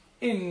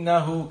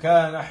إِنَّهُ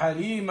كَانَ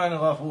حَلِيمًا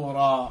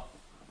غَفُورًا.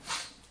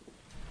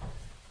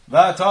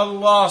 That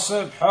Allah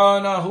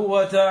subhanahu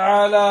wa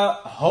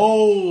ta'ala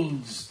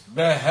holds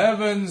the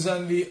heavens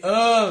and the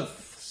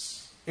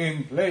earths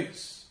in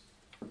place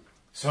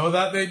so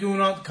that they do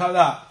not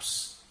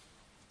collapse.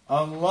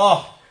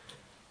 Allah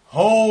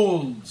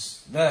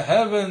holds the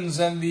heavens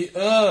and the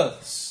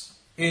earths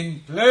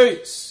in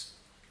place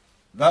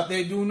that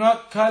they do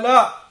not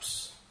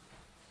collapse.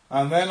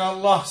 And then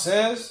Allah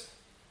says,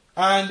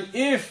 and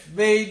if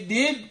they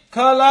did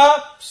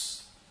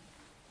collapse,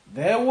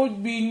 there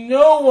would be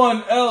no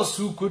one else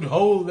who could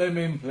hold them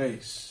in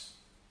place.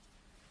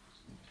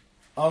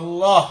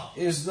 Allah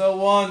is the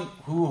one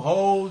who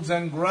holds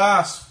and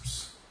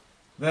grasps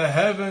the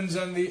heavens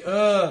and the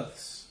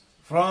earths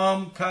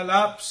from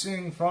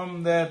collapsing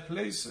from their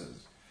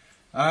places.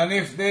 And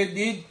if they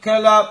did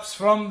collapse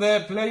from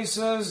their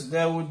places,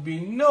 there would be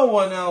no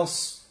one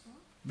else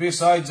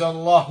besides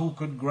Allah who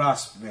could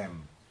grasp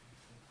them.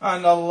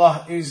 And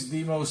Allah is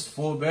the most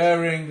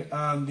forbearing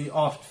and the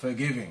oft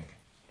forgiving.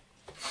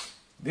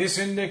 This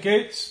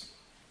indicates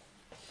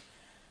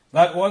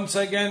that once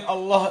again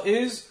Allah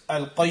is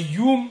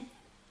Al-Qayyum,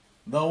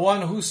 the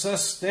one who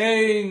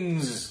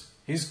sustains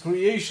His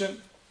creation.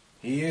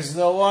 He is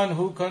the one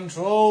who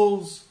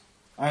controls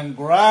and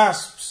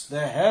grasps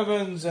the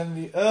heavens and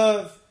the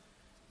earth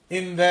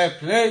in their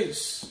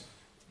place.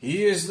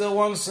 He is the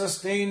one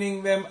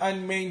sustaining them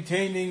and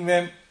maintaining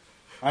them.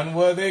 And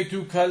were they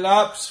to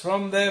collapse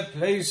from their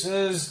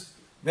places,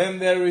 then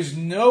there is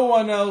no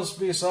one else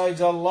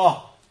besides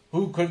Allah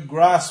who could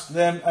grasp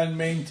them and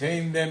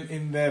maintain them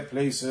in their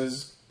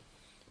places.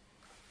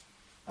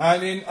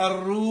 And in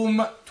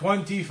Ar-Rum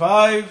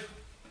 25,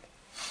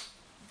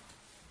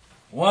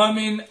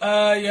 وَمِنْ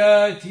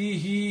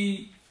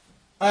آيَاتِهِ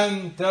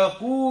أَن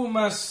تَقُومَ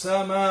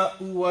السَّمَاءُ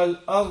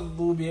وَالْأَرْضُ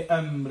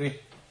بِأَمْرِهِ.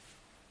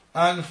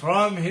 And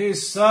from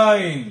His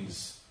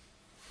signs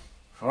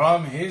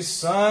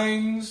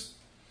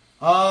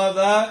are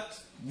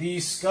that the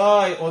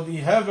sky or the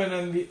heaven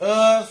and the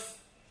earth,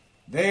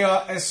 they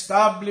are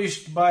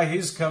established by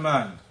His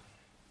command.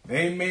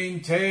 They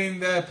maintain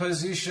their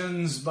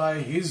positions by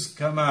His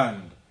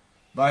command,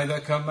 by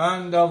the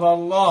command of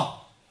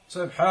Allah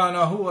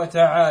subhanahu wa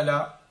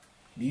ta'ala.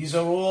 These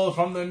are all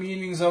from the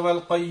meanings of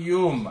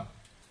Al-Qayyum,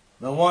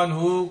 the one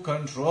who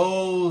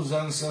controls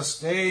and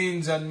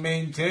sustains and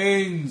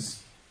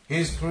maintains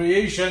His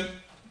creation.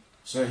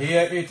 So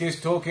here it is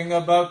talking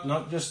about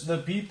not just the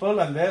people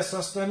and their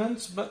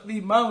sustenance, but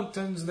the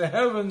mountains, the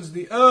heavens,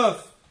 the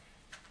earth.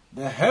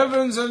 The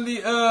heavens and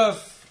the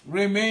earth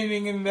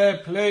remaining in their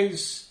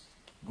place,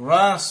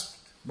 grasped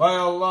by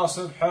Allah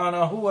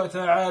subhanahu wa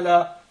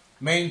ta'ala,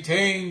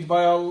 maintained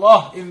by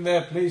Allah in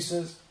their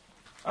places.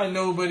 And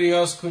nobody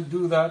else could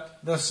do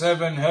that. The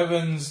 7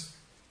 heavens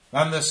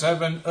and the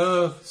 7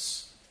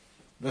 earths.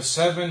 The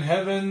 7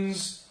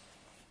 heavens,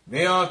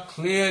 they are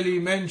clearly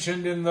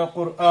mentioned in the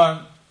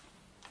Quran.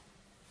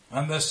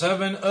 And the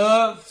 7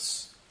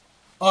 earths,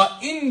 are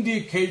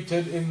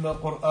indicated in the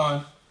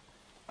Quran,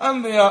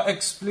 and they are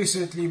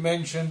explicitly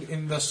mentioned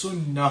in the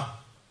Sunnah.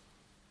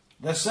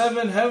 The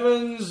 7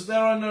 heavens,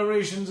 there are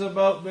narrations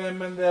about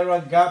them, and there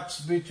are gaps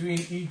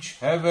between each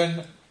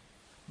heaven.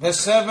 The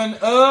 7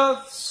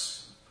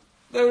 earths,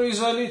 there is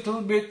a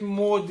little bit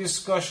more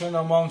discussion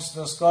amongst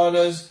the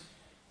scholars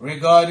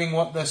regarding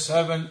what the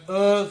 7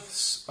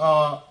 earths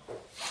are.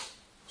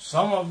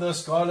 Some of the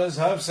scholars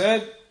have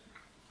said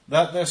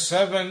that the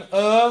 7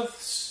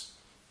 earths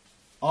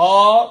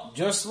are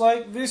just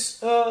like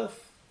this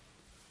earth,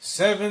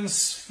 7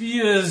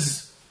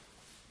 spheres,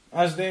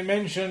 as they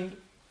mentioned,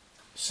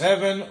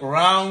 7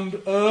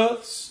 round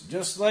earths,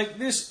 just like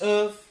this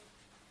earth.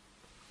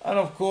 And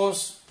of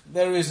course,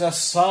 there is a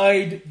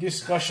side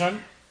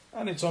discussion,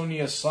 and it's only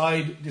a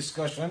side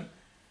discussion,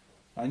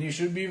 and you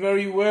should be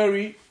very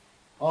wary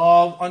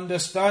of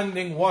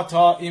understanding what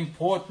are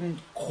important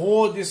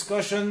core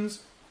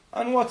discussions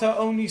and what are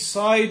only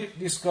side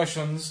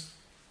discussions.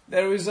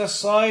 There is a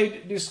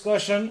side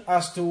discussion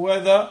as to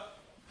whether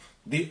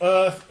the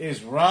earth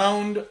is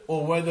round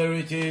or whether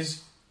it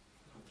is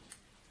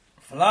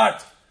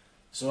flat.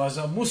 So as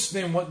a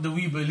Muslim, what do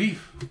we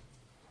believe?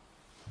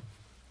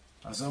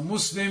 As a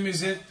Muslim,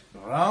 is it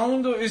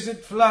round or is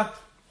it flat?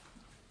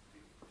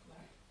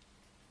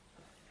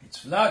 It's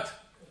flat.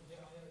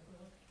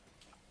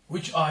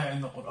 Which ayah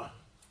in the Quran?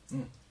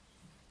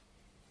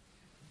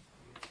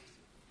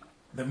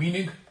 The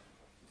meaning?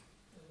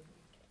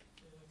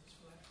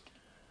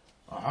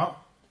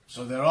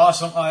 So there are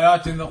some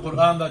ayat in the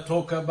Quran that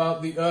talk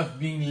about the earth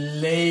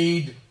being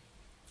laid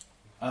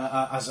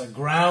as a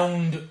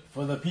ground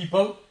for the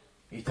people.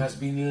 It has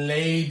been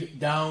laid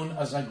down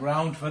as a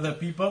ground for the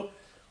people.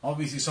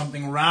 Obviously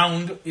something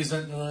round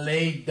isn't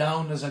laid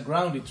down as a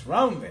ground, it's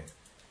round then.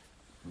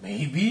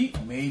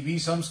 Maybe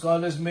some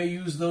scholars may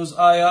use those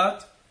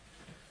ayat.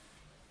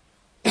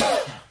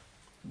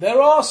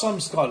 There are some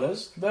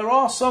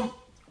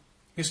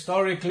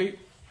historically.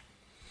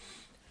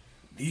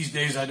 These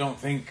days I don't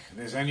think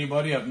there's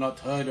anybody, I've not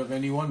heard of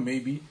anyone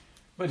maybe.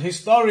 But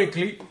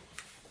historically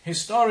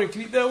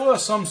there were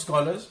some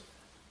scholars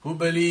who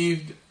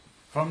believed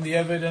from the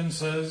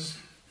evidences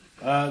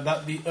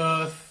that the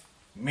earth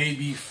may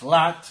be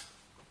flat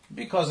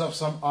because of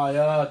some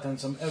ayat and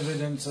some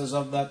evidences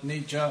of that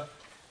nature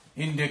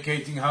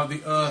indicating how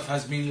the earth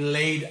has been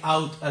laid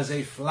out as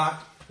a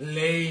flat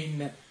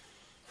plain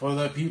for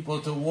the people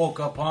to walk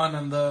upon,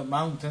 and the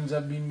mountains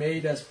have been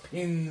made as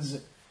pins.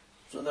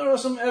 So there are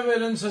some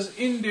evidences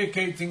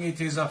indicating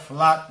it is a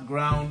flat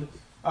ground,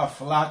 a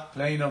flat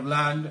plain of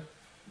land.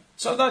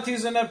 So that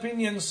is an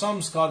opinion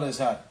some scholars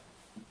have.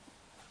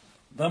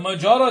 The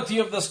majority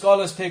of the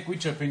scholars take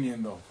which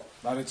opinion though?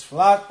 That it's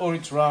flat or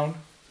it's round?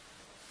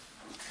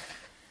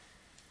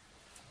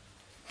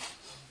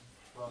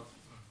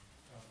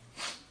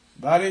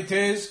 That it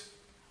is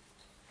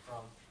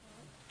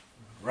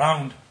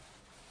round.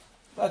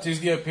 That is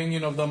the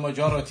opinion of the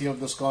majority of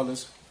the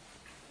scholars.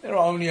 There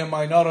are only a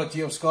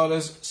minority of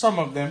scholars, some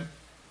of them,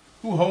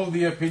 who hold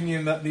the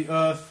opinion that the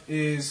earth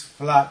is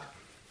flat.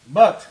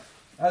 But,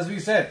 as we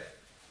said,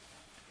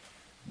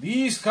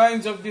 these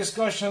kinds of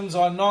discussions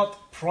are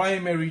not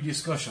primary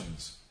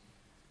discussions.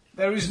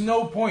 There is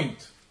no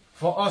point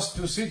for us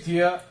to sit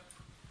here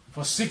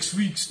for 6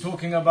 weeks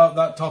talking about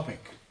that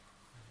topic.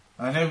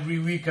 And every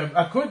week,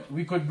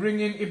 we could bring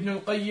in Ibn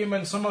al-Qayyim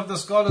and some of the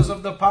scholars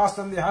of the past,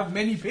 and they have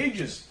many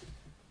pages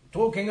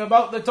talking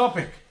about the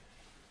topic.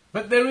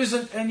 But there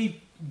isn't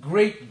any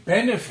great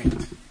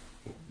benefit.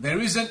 There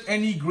isn't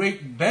any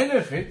great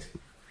benefit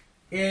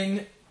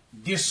in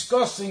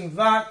discussing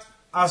that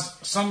as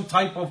some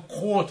type of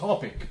core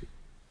topic.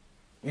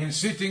 In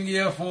sitting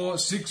here for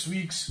 6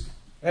 weeks,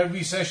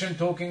 every session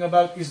talking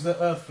about is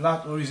the earth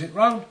flat or is it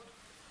round?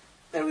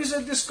 There is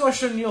a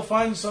discussion. You'll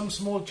find some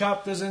small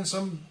chapters and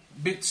some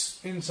bits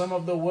in some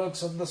of the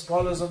works of the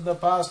scholars of the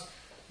past.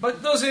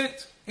 But does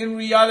it in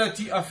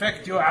reality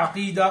affect your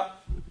aqidah?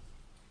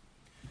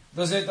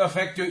 Does it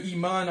affect your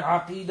iman,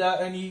 aqidah,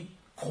 any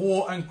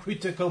core and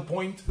critical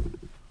point?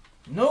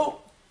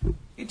 No,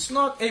 it's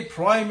not a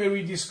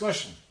primary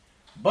discussion.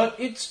 But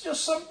it's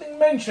just something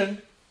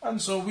mentioned,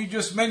 and so we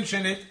just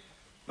mention it.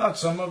 That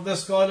some of the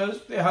scholars,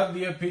 they have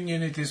the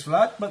opinion it is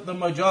flat, but the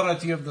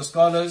majority of the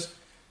scholars,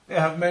 they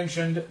have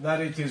mentioned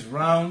that it is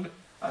round,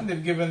 and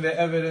they've given the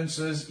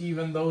evidences,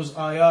 even those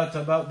ayat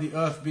about the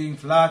earth being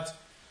flat.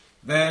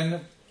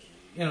 Then,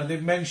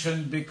 they've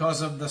mentioned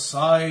because of the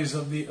size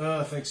of the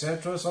earth,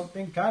 etc.,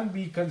 something can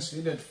be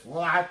considered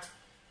flat,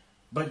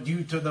 but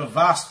due to the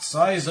vast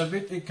size of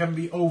it, it can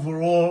be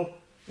overall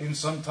in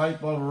some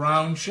type of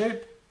round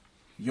shape.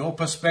 Your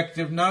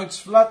perspective now it's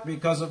flat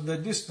because of the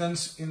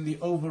distance in the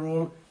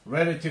overall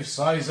relative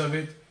size of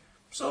it.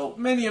 So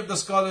many of the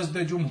scholars,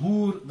 the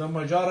jumhur, the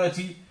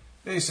majority,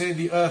 they say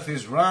the earth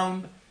is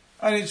round,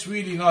 and it's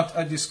really not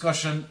a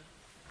discussion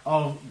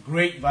of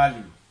great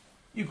value.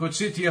 You could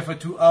sit here for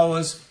 2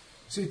 hours,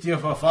 sit here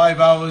for 5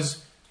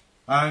 hours,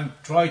 and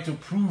try to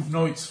prove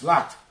no it's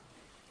flat.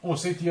 Or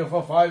sit here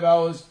for 5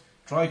 hours,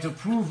 try to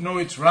prove no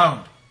it's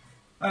round.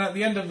 And at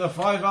the end of the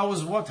 5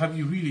 hours, what have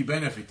you really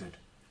benefited?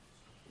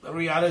 The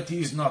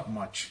reality is not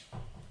much.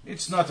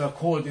 It's not a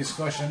core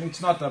discussion.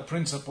 It's not a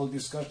principal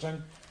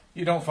discussion.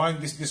 You don't find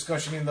this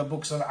discussion in the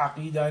books of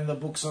Aqidah, in the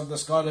books of the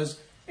scholars.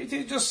 It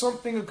is just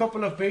something, a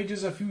couple of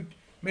pages, a few,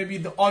 maybe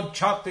the odd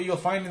chapter you'll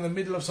find in the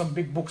middle of some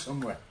big book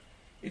somewhere.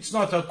 It's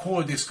not a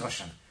core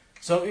discussion.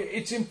 So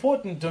it's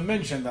important to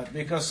mention that,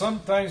 because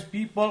sometimes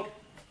people,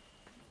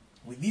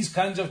 with these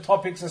kinds of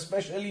topics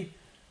especially,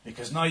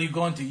 because now you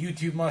go onto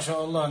YouTube,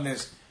 mashallah, and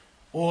there's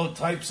all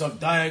types of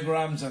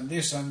diagrams and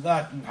this and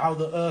that, and how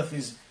the earth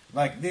is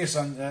like this,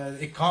 and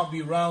it can't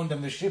be round,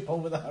 and the ship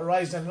over the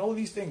horizon, and all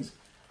these things.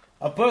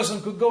 A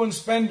person could go and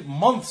spend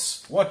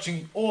months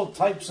watching all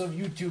types of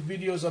YouTube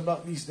videos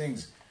about these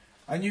things.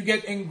 And you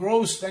get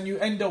engrossed and you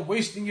end up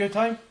wasting your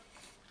time.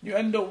 You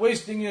end up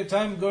wasting your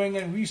time going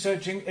and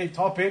researching a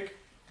topic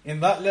in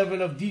that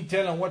level of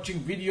detail and watching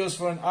videos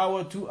for an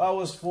hour, 2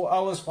 hours, 4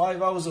 hours,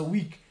 5 hours a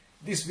week.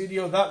 This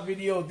video, that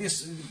video,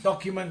 this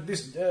document,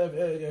 this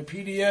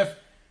PDF.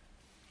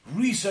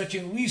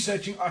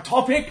 Researching a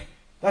topic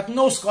that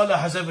no scholar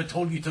has ever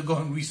told you to go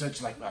and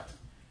research like that.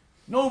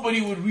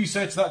 Nobody would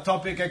research that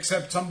topic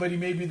except somebody,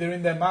 maybe they're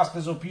in their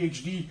master's or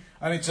PhD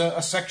and it's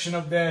a section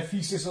of their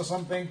thesis or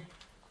something.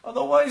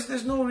 Otherwise,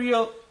 there's no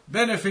real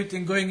benefit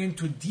in going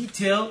into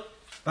detail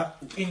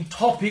in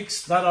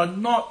topics that are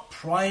not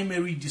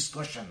primary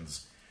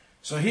discussions.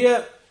 So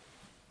here,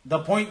 the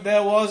point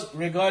there was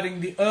regarding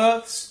the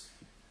earths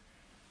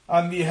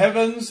and the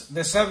heavens,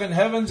 the 7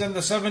 heavens and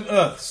the 7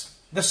 earths.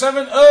 The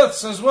 7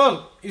 earths as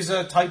well is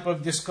a type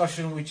of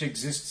discussion which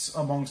exists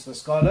amongst the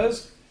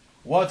scholars.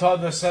 What are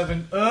the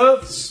 7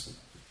 earths?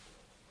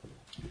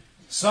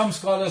 Some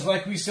scholars,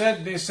 like we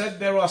said, they said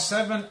there are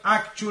 7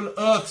 actual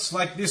earths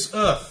like this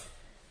earth.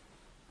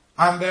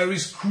 And there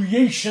is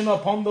creation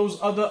upon those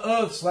other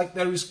earths like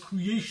there is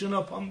creation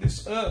upon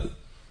this earth.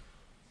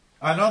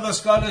 And other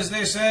scholars,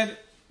 they said,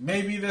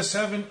 maybe the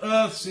 7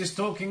 earths is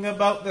talking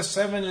about the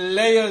 7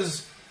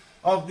 layers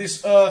of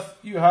this earth.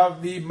 You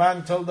have the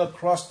mantle, the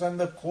crust and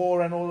the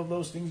core and all of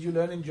those things you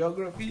learn in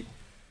geography.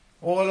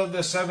 All of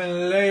the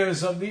 7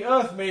 layers of the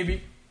earth,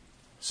 maybe.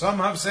 Some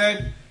have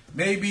said,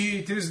 maybe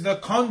it is the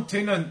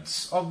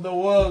continents of the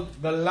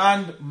world, the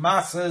land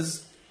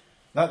masses,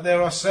 that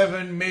there are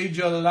 7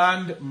 major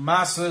land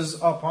masses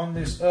upon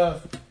this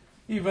earth.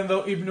 Even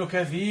though Ibn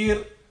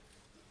Kathir,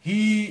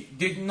 he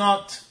did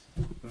not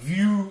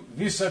view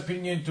this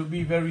opinion to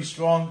be very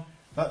strong,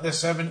 that the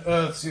 7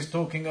 earths is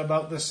talking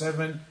about the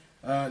 7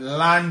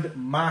 land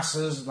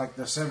masses, like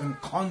the 7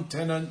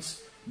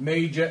 continents,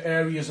 major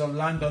areas of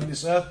land on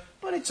this earth.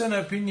 But it's an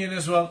opinion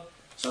as well.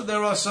 So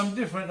there are some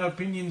different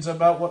opinions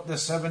about what the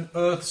 7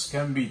 earths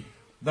can be.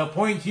 The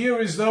point here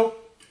is though,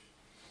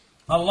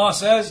 Allah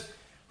says,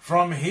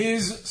 from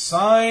His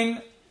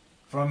signs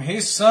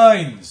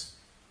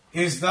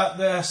is that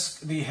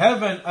the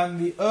heaven and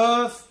the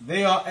earth,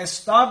 they are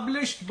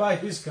established by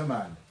His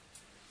command.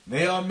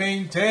 They are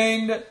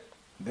maintained,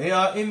 they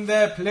are in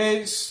their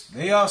place,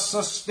 they are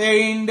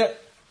sustained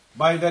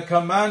by the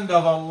command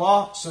of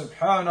Allah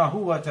subhanahu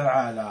wa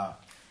ta'ala.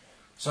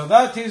 So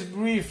that is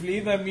briefly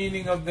the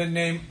meaning of the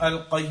name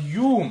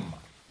Al-Qayyum.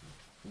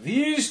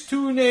 These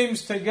 2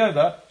 names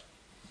together,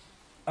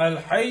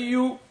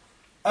 Al-Hayyu,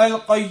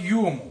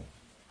 Al-Qayyum.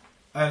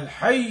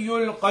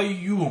 Al-Hayyu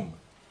Al-Qayyum.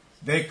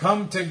 They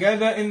come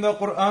together in the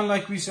Quran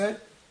like we said.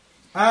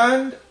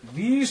 And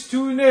these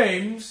 2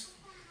 names,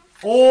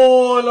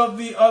 all of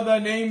the other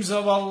names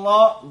of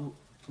Allah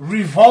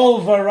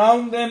revolve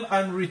around them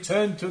and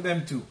return to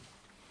them too.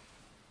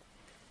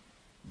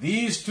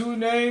 These 2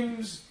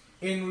 names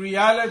in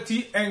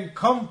reality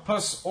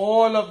encompass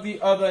all of the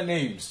other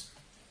names.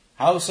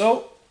 How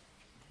so?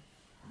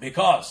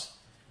 Because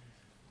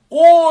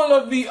all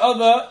of the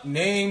other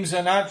names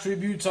and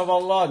attributes of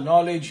Allah,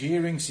 knowledge,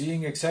 hearing,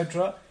 seeing,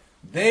 etc.,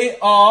 they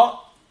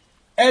are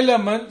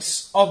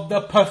elements of the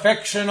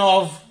perfection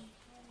of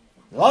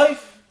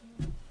life.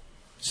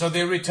 So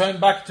they return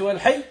back to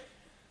Al-Hayy.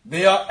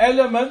 They are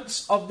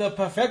elements of the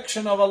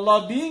perfection of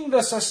Allah being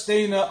the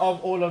sustainer of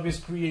all of His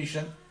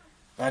creation.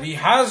 That He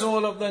has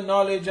all of the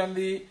knowledge and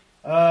the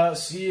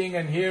seeing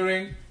and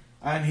hearing,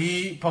 and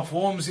He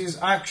performs His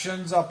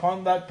actions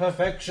upon that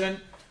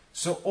perfection.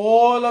 So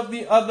all of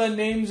the other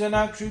names and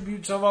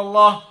attributes of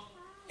Allah,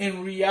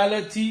 in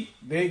reality,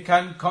 they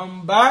can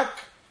come back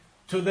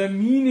to the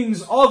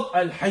meanings of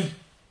Al-Hayy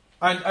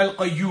and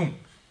Al-Qayyum.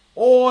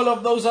 All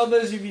of those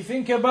others, if you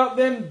think about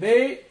them,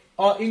 they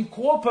are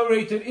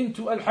incorporated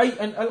into Al-Hayy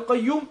and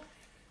Al-Qayyum.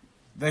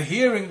 The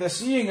hearing, the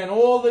seeing, and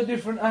all the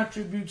different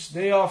attributes,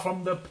 they are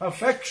from the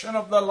perfection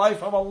of the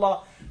life of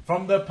Allah,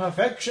 from the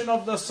perfection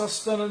of the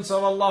sustenance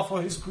of Allah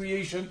for His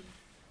creation.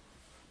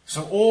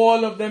 So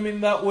all of them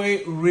in that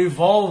way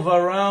revolve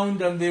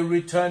around and they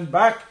return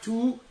back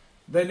to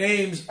the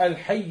names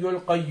Al-Hayy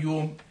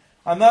Al-Qayyum.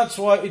 And that's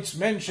why it's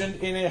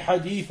mentioned in a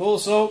hadith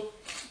also,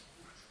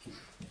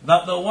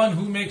 that the one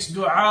who makes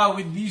dua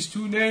with these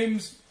 2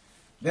 names,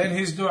 then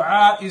his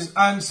dua is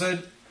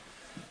answered.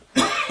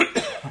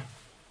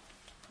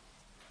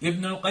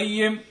 Ibn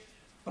al-Qayyim,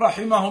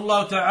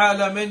 rahimahullah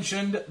ta'ala,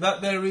 mentioned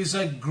that there is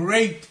a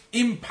great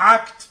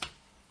impact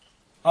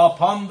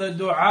upon the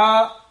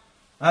dua,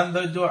 and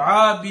the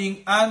dua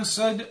being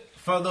answered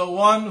for the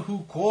one who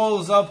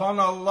calls upon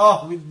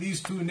Allah with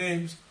these two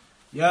names.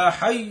 Ya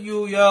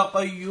Hayyu Ya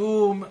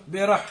Qayyum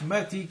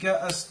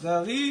Birahmatika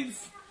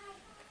Astaghith.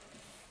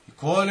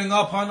 Calling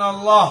upon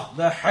Allah,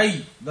 the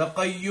Hayy, the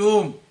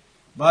Qayyum.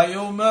 By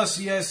your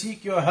mercy I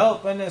seek your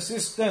help and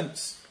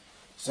assistance.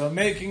 So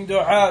making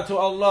dua to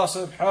Allah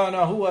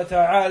subhanahu wa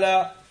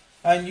ta'ala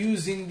and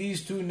using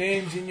these two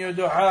names in your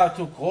dua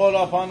to call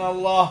upon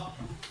Allah.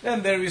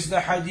 Then there is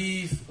the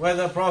hadith where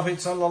the Prophet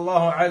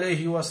sallallahu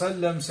alayhi wa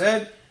sallam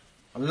said,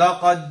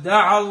 لَقَدْ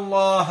دَعَى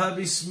اللَّهَ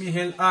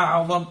بِاسْمِهِ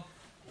الْأَعْظَمِ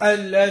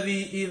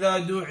الَّذِي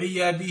إِذَا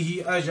دُعِيَ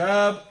بِهِ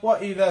أَجَابَ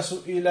وَإِذَا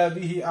سُئِلَ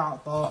بِهِ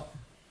أَعْطَى.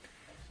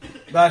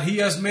 That he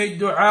has made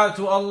dua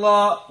to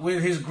Allah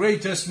with his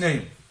greatest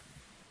name.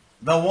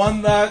 The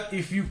one that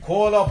if you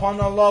call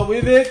upon Allah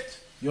with it,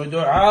 your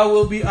dua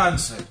will be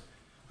answered.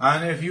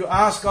 And if you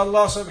ask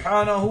Allah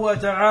subhanahu wa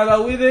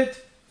ta'ala with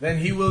it, then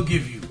he will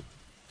give you.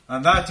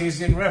 And that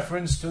is in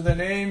reference to the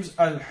names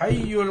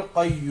Al-Hayyul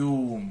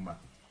Qayyum.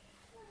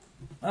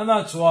 And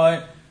that's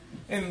why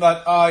in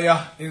that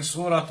ayah in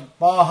Surah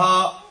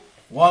Taha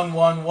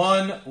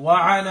 111,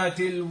 وَعَنَتِ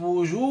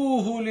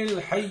الْوُجُوهُ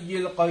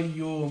لِلْحَيِّ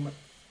الْقَيُّومِ,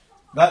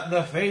 that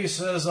the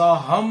faces are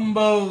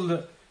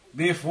humbled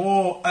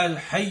before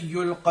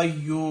Al-Hayyul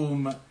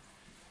Qayyum.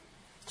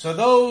 So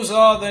those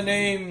are the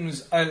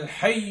names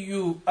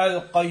Al-Hayyu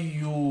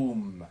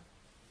Al-Qayyum.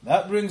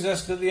 That brings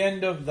us to the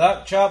end of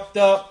that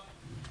chapter.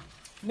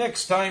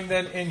 Next time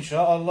then,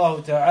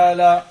 insha'Allah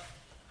ta'ala,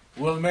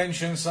 we'll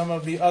mention some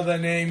of the other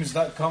names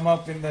that come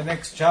up in the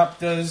next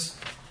chapters.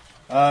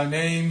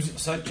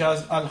 Names such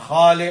as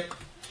Al-Khaliq,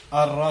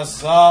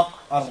 Al-Razzaq,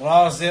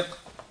 Al-Raziq,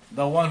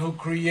 the one who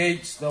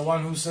creates, the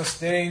one who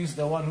sustains,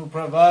 the one who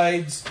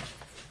provides.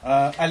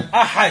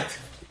 Al-Ahad,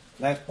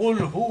 like Qul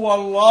huwa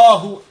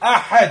Allahu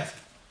Ahad.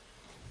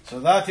 So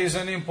that is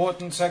an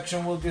important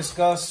section we'll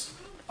discuss.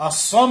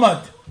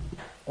 As-Samad,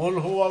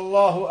 Qul huwa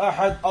Allahu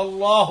Ahad,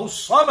 Allahu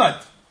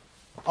Samad.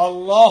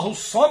 Allahu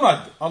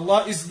Samad.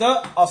 Allah is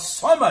the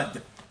As-Samad.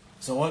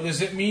 So what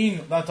does it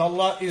mean that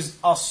Allah is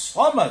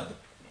As-Samad?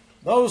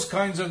 Those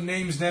kinds of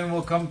names then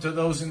will come to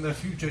those in the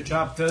future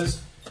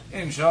chapters,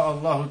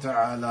 insha'Allah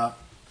ta'ala.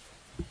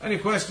 Any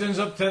questions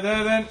up to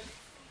there then?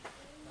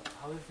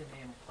 How is the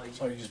name Qayyum?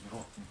 Sorry, just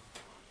before.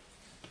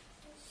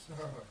 So,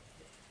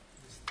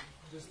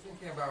 just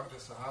thinking about the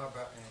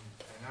Sahaba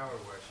and our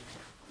worship.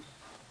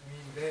 I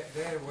mean,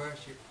 their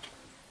worship,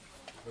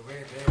 the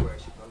way they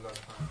worship Allah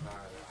subhanahu wa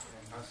ta'ala,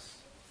 and us,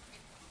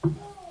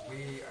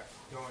 we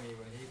don't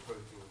even equal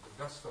to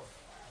the dust of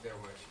their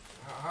worship.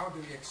 How do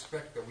we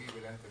expect that we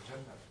will enter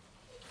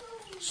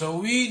Jannah? So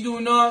we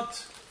do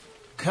not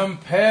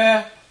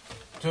compare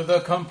to the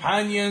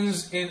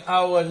companions in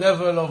our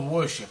level of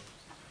worship.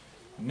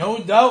 No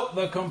doubt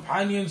the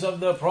companions of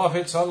the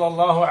Prophet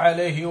sallallahu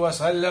alaihi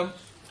wasallam,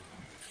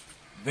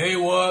 they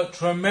were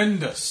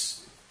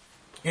tremendous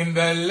in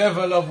their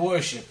level of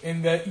worship,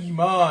 in their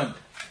iman,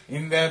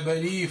 in their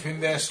belief,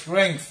 in their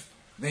strength.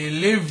 They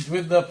lived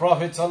with the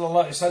Prophet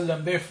sallallahu alaihi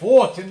wasallam. They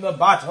fought in the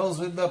battles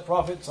with the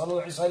Prophet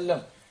sallallahu alaihi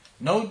wasallam.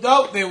 No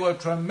doubt they were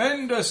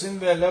tremendous in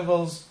their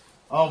levels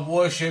of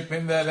worship,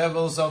 in their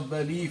levels of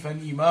belief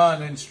and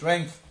iman and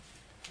strength.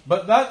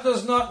 But that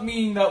does not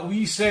mean that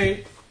we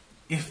say,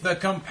 if the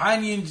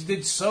companions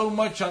did so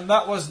much and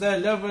that was their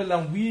level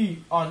and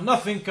we are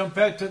nothing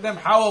compared to them,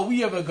 how are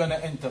we ever going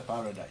to enter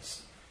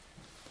paradise?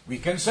 We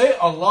can say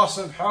Allah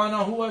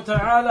subhanahu wa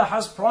ta'ala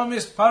has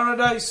promised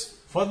paradise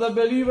for the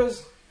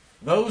believers.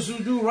 Those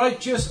who do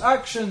righteous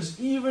actions,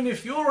 even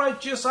if your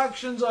righteous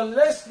actions are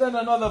less than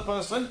another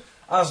person,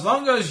 as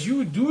long as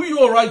you do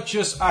your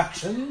righteous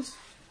actions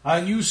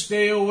and you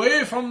stay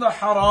away from the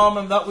haram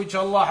and that which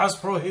Allah has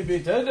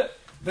prohibited,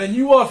 then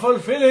you are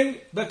fulfilling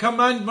the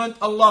commandment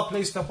Allah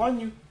placed upon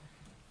you.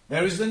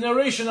 There is the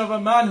narration of a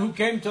man who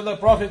came to the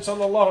Prophet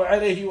sallallahu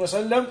alaihi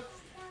wasallam,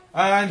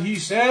 and he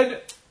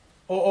said,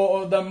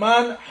 or the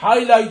man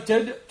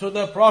highlighted to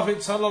the Prophet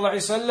sallallahu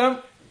alaihi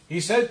wasallam, he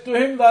said to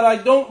him that I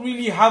don't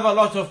really have a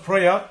lot of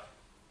prayer.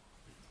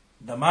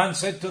 The man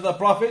said to the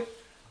Prophet,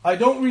 I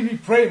don't really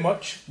pray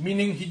much,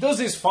 meaning he does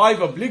his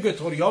 5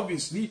 obligatory,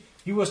 obviously.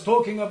 He was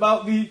talking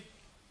about the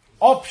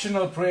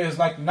optional prayers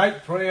like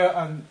night prayer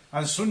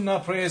and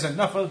sunnah prayers and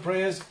nafil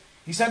prayers.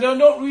 He said, I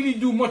don't really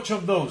do much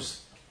of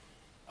those.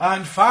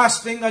 And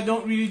fasting, I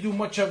don't really do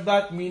much of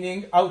that,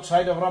 meaning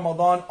outside of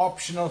Ramadan,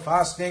 optional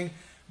fasting.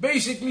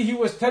 Basically, he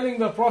was telling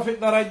the Prophet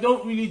that I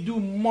don't really do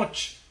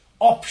much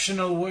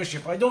optional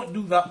worship. I don't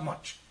do that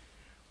much.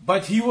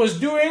 But he was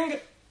doing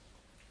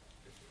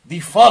the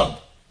fard.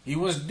 He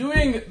was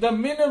doing the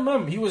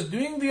minimum. He was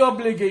doing the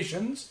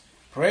obligations,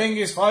 praying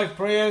his 5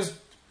 prayers,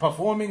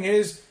 performing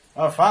his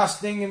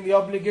fasting in the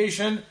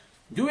obligation,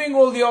 doing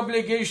all the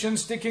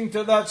obligations, sticking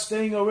to that,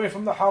 staying away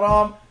from the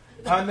haram.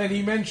 And then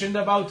he mentioned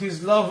about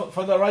his love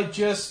for the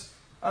righteous.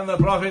 And the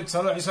Prophet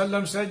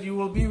ﷺ said, you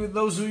will be with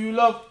those who you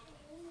love.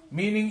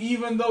 Meaning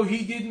even though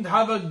he didn't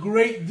have a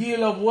great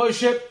deal of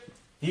worship,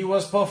 he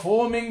was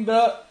performing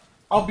the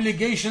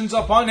obligations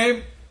upon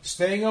him,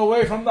 staying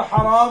away from the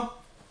haram.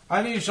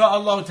 And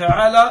insha'Allah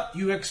ta'ala,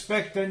 you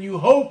expect and you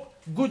hope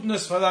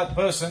goodness for that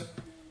person.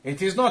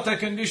 It is not a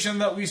condition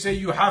that we say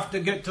you have to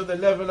get to the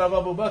level of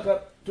Abu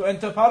Bakr to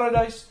enter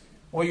paradise,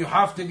 or you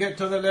have to get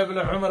to the level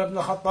of Umar ibn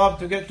Khattab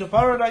to get to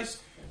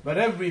paradise. But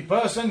every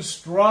person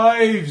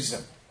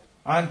strives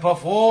and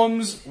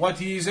performs what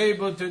he is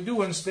able to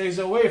do and stays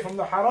away from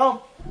the haram.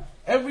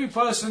 Every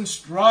person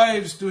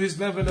strives to his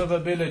level of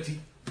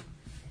ability.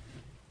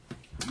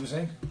 You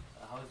saying?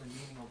 How is the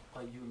meaning of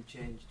qayyum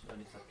changed when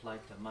it's applied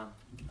to man,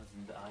 as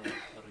in the ayat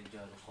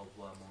Ar-Rijal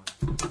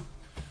Qawwamun?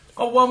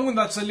 Qawwamun,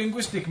 that's a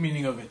linguistic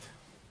meaning of it.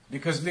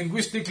 Because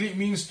linguistically it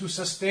means to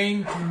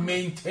sustain, to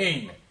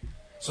maintain.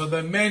 So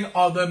the men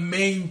are the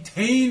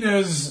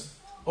maintainers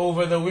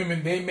over the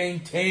women. They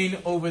maintain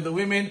over the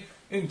women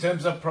in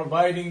terms of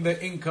providing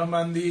the income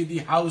and the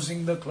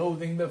housing, the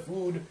clothing, the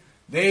food.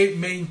 They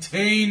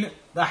maintain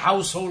the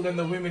household and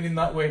the women in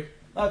that way.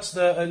 That's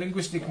the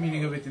linguistic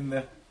meaning of it in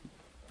there.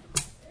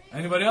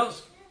 Anybody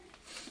else?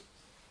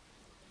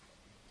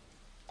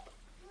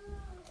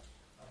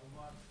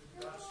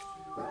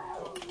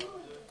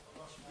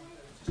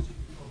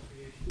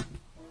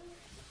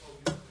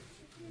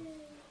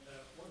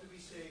 What do we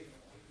say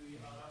if we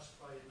are asked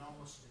by a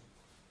non-Muslim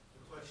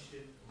the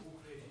question, who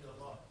created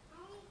Allah?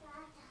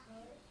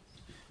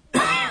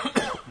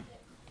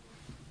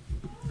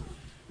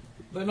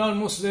 The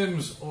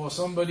non-Muslims or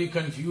somebody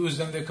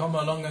confused and they come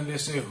along and they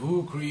say,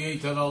 who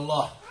created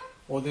Allah?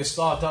 Or they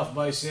start off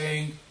by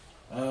saying,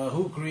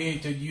 who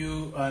created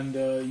you? And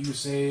you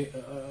say,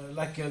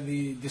 like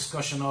the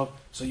discussion of,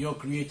 so you're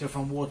created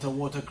from water,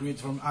 water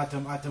created from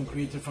atom, atom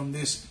created from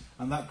this,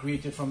 and that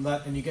created from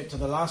that. And you get to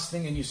the last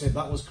thing and you say,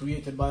 that was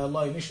created by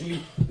Allah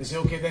initially. They say,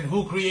 okay, then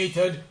who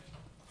created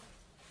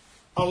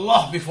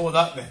Allah before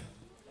that then?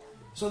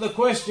 So the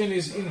question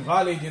is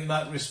invalid in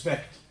that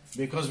respect.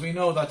 Because we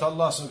know that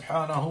Allah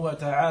subhanahu wa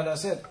ta'ala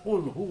said,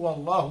 قُلْ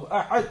هُوَ اللَّهُ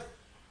أَحَدٌ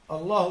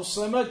اللَّهُ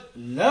الصَّمَدُ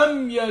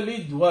لَمْ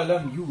يَلِدْ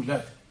وَلَمْ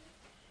يُولَدْ.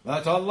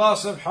 That Allah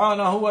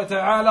subhanahu wa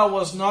ta'ala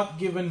was not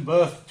given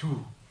birth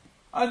to,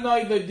 and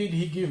neither did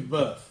He give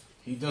birth.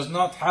 He does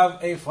not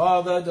have a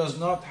father, does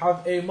not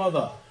have a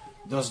mother,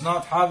 does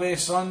not have a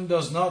son,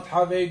 does not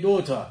have a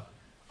daughter.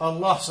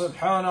 Allah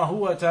subhanahu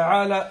wa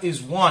ta'ala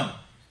is one.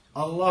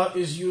 Allah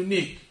is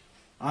unique.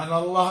 And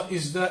Allah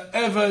is the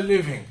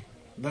ever-living,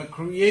 the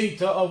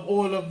creator of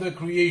all of the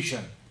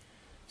creation.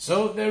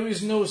 So there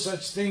is no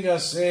such thing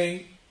as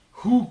saying,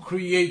 who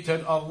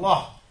created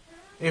Allah?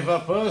 If a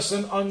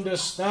person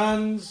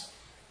understands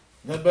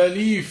the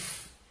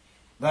belief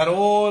that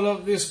all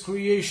of this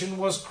creation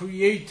was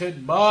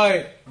created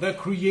by the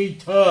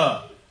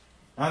Creator,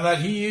 and that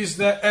He is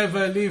the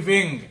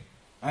ever-living,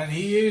 and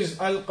He is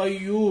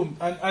Al-Qayyum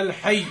and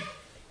Al-Hayy,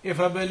 if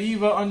a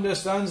believer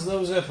understands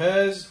those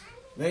affairs,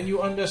 then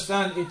you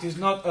understand it is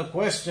not a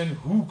question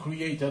who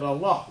created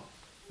Allah.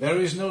 There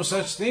is no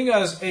such thing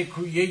as a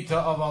creator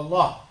of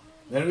Allah.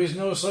 There is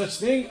no such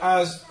thing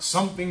as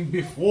something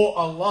before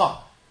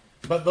Allah.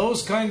 But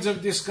those kinds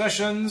of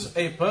discussions,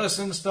 a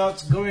person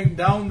starts going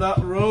down that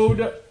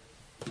road,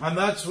 and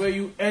that's where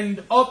you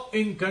end up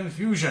in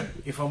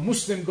confusion. If a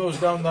Muslim goes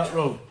down that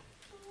road,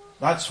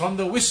 that's from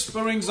the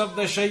whisperings of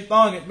the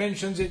shaitan. It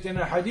mentions it in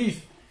a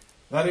hadith,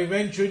 that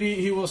eventually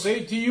he will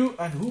say to you,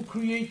 and who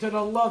created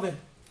Allah then?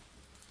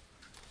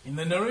 In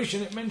the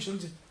narration it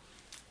mentions it.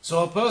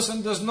 So a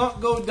person does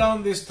not go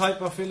down this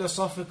type of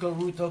philosophical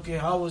route. Okay,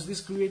 how was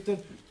this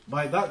created?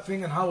 By that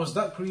thing. And how was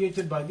that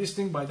created? By this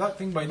thing, by that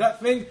thing, by that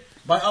thing.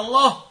 By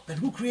Allah. Then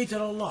who created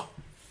Allah?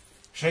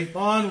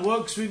 Shaitan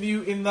works with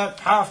you in that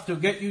path to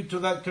get you to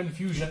that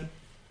confusion.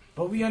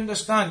 But we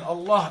understand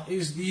Allah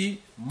is the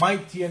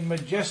mighty and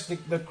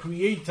majestic, the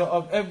creator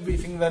of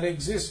everything that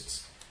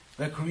exists.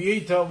 The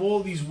creator of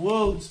all these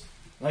worlds.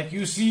 Like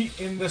you see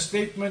in the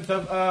statement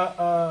of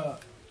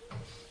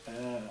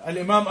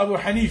Al-Imam Abu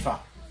Hanifa.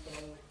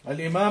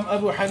 Al-Imam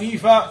Abu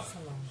Hanifa,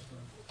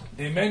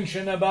 they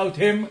mention about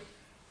him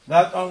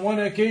that on one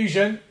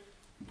occasion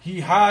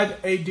he had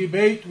a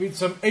debate with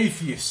some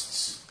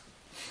atheists.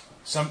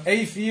 Some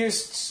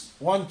atheists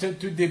wanted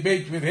to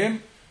debate with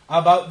him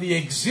about the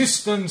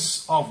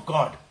existence of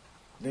God,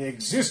 the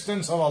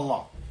existence of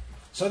Allah.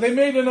 So they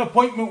made an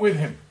appointment with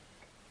him.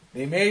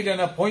 They made an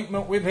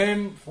appointment with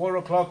him, 4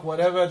 o'clock,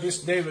 whatever, this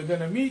day we're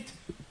going to meet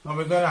and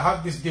we're going to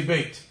have this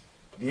debate.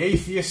 The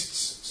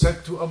atheists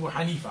said to Abu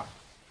Hanifa.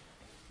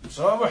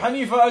 So Abu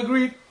Hanifa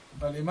agreed.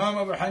 Imam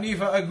Abu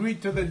Hanifa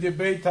agreed to the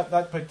debate at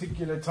that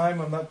particular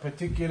time on that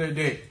particular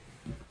day.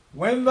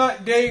 When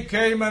that day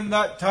came and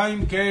that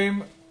time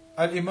came,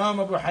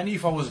 Imam Abu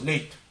Hanifa was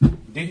late.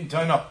 Didn't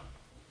turn up.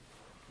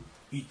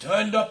 He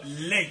turned up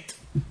late.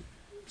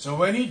 So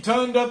when he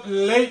turned up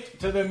late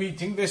to the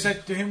meeting, they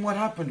said to him, what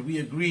happened? We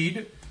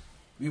agreed.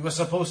 We were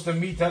supposed to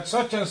meet at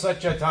such and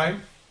such a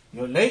time.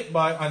 You're late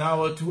by an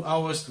hour, 2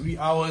 hours, 3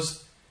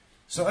 hours.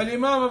 So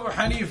Imam Abu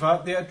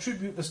Hanifa, they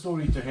attribute the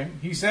story to him.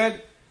 He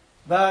said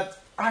that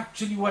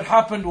actually what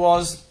happened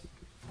was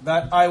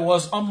that I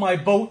was on my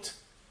boat.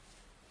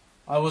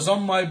 I was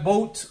on my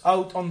boat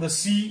out on the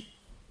sea,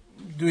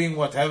 doing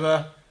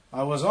whatever.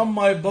 I was on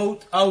my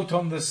boat out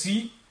on the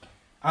sea,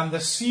 and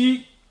the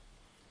sea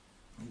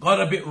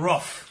got a bit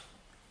rough.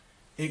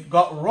 It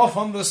got rough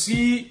on the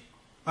sea,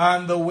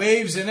 and the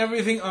waves and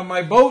everything on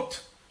my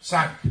boat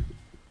sank.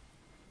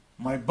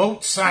 My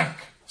boat sank.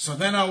 So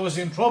then I was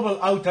in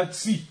trouble out at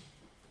sea.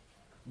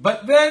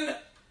 But then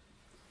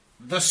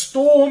the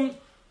storm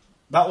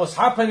that was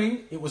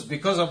happening, it was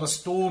because of a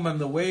storm and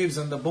the waves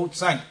and the boat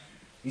sank.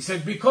 He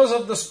said, because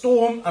of the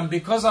storm and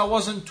because I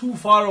wasn't too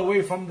far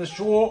away from the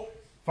shore,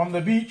 from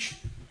the beach,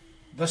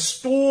 the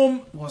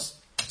storm was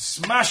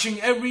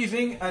smashing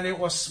everything, and it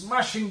was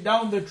smashing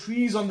down the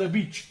trees on the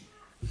beach.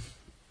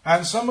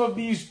 And some of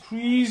these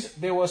trees,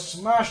 they were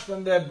smashed,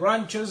 and their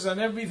branches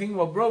and everything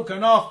were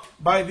broken off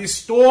by this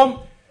storm,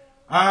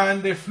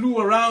 and they flew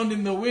around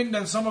in the wind,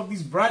 and some of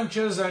these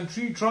branches and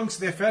tree trunks,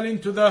 they fell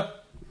into the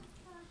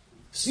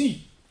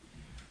sea.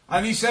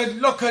 And he said,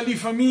 luckily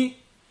for me,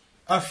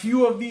 a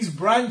few of these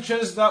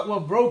branches that were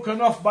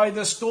broken off by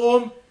the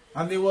storm,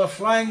 and they were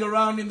flying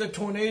around in the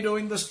tornado,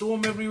 in the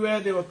storm everywhere,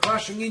 they were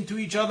crashing into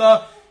each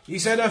other. He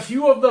said a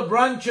few of the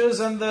branches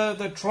and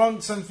the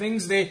trunks and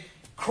things, they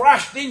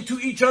crashed into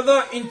each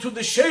other into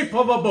the shape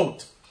of a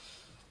boat.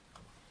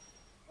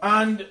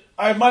 And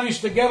I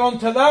managed to get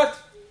onto that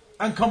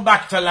and come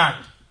back to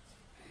land.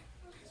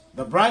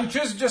 The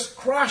branches just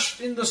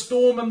crashed in the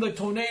storm and the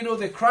tornado,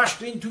 they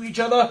crashed into each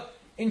other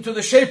into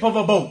the shape of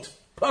a boat.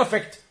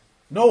 Perfect.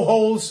 No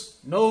holes,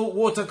 no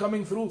water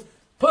coming through.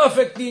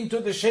 Perfectly into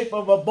the shape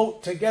of a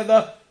boat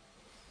together.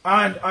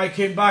 And I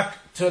came back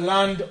to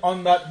land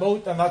on that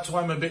boat, and that's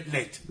why I'm a bit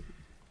late.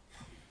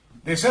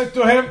 They said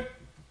to him,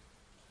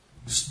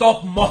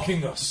 stop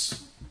mocking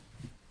us.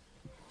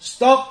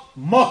 Stop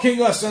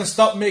mocking us and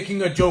stop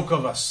making a joke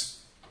of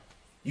us.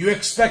 You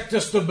expect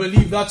us to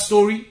believe that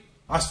story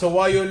as to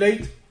why you're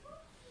late?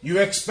 You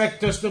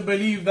expect us to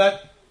believe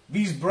that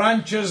these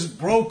branches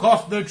broke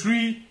off the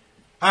tree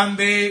and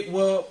they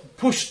were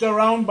pushed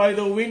around by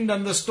the wind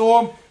and the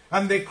storm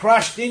and they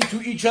crashed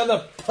into each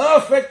other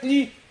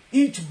perfectly,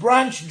 each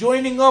branch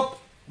joining up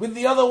with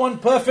the other one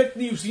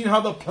perfectly. You've seen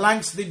how the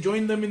planks, they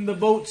joined them in the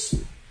boats.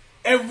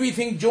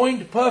 Everything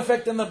joined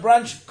perfect, and the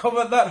branch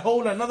covered that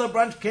hole. Another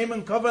branch came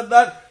and covered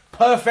that.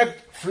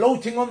 Perfect,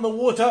 floating on the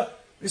water.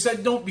 They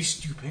said, don't be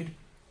stupid.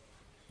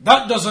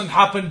 That doesn't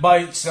happen by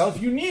itself.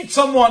 You need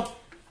someone.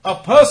 A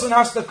person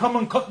has to come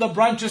and cut the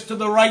branches to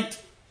the right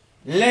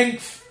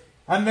length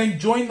and then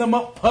join them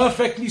up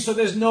perfectly so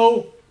there's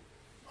no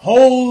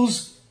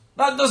holes.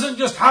 That doesn't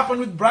just happen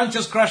with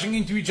branches crashing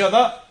into each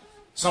other.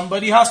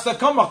 Somebody has to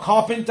come, a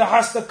carpenter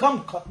has to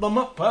come, cut them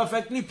up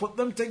perfectly, put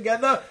them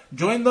together,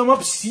 join them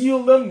up,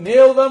 seal them,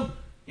 nail them.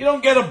 You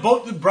don't get a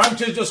boat with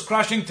branches just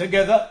crashing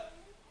together.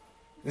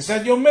 They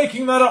said, you're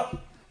making that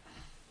up.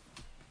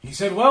 He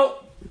said,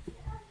 well,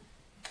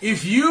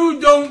 if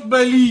you don't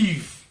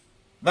believe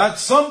that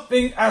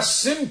something as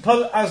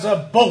simple as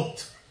a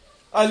boat,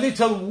 a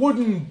little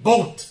wooden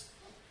boat,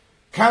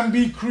 can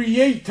be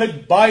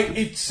created by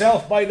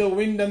itself by the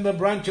wind and the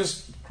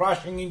branches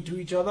crashing into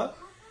each other,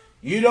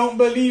 you don't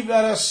believe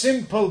that a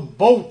simple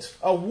boat,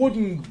 a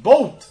wooden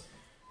boat,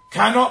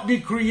 cannot be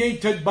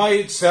created by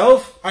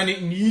itself and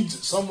it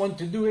needs someone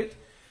to do it,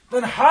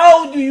 then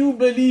how do you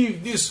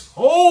believe this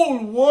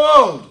whole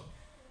world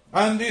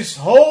and this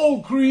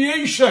whole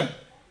creation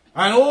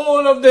and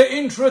all of the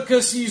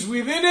intricacies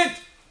within it,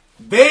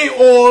 they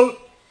all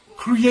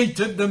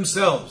created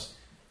themselves?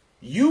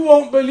 You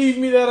won't believe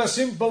me that a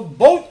simple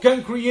boat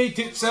can create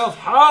itself.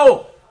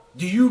 How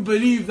do you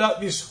believe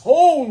that this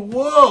whole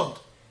world,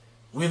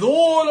 with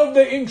all of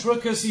the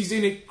intricacies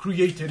in it,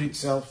 created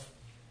itself?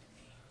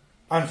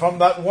 And from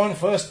that one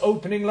first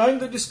opening line,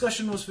 the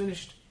discussion was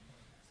finished.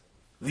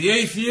 The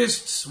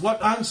atheists,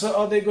 what answer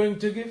are they going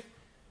to give?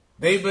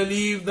 They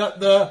believe that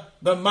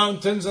the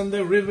mountains and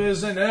the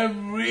rivers and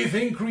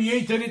everything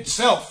created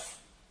itself.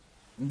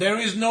 There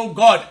is no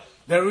God.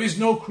 There is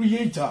no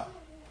creator.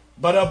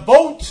 But a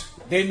boat,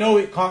 they know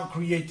it can't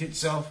create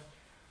itself.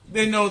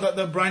 They know that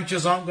the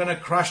branches aren't going to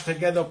crash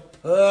together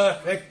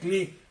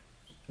perfectly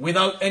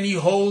without any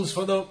holes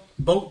for the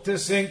boat to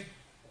sink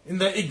in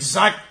the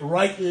exact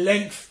right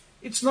length.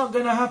 It's not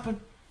going to happen.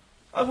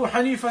 Abu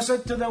Hanifa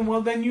said to them,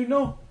 well then you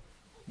know.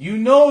 You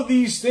know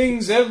these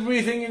things,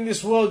 everything in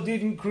this world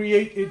didn't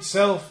create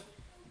itself.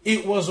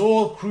 It was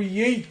all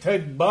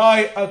created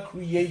by a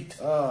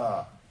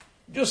creator.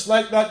 Just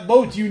like that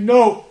boat, you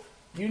know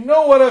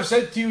what I've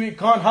said to you, it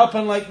can't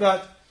happen like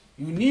that.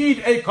 You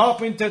need a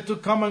carpenter to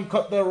come and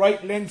cut the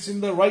right lengths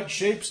in the right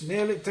shapes,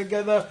 nail it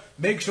together,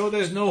 make sure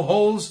there's no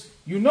holes.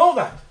 You know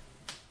that.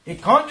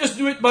 It can't just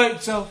do it by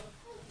itself.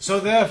 So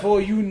therefore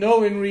you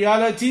know in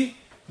reality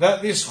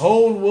that this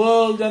whole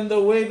world and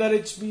the way that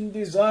it's been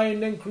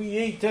designed and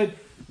created,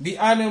 the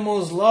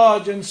animals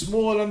large and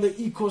small and the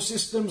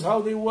ecosystems, how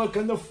they work,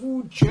 and the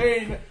food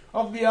chain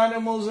of the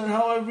animals and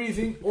how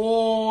everything,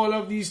 all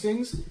of these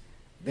things,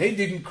 they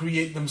didn't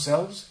create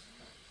themselves.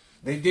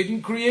 They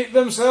didn't create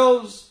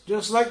themselves.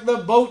 Just like the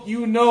boat,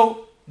 you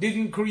know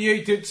didn't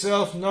create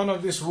itself, none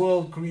of this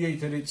world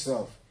created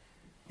itself.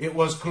 It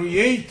was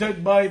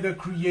created by the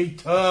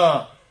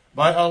Creator,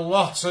 by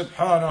Allah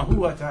subhanahu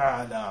wa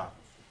ta'ala.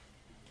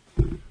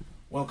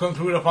 We'll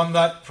conclude upon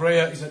that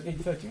prayer. Is it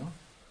 8:30? Huh?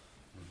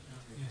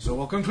 So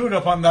we'll conclude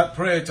upon that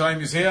prayer.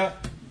 Time is here.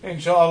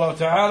 Inshallah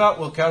ta'ala,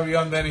 we'll carry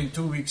on then in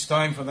 2 weeks'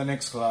 time for the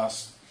next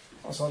class.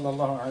 وصلى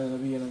الله على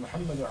نبينا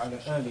محمد وعلى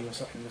آله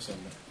وصحبه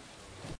وسلم.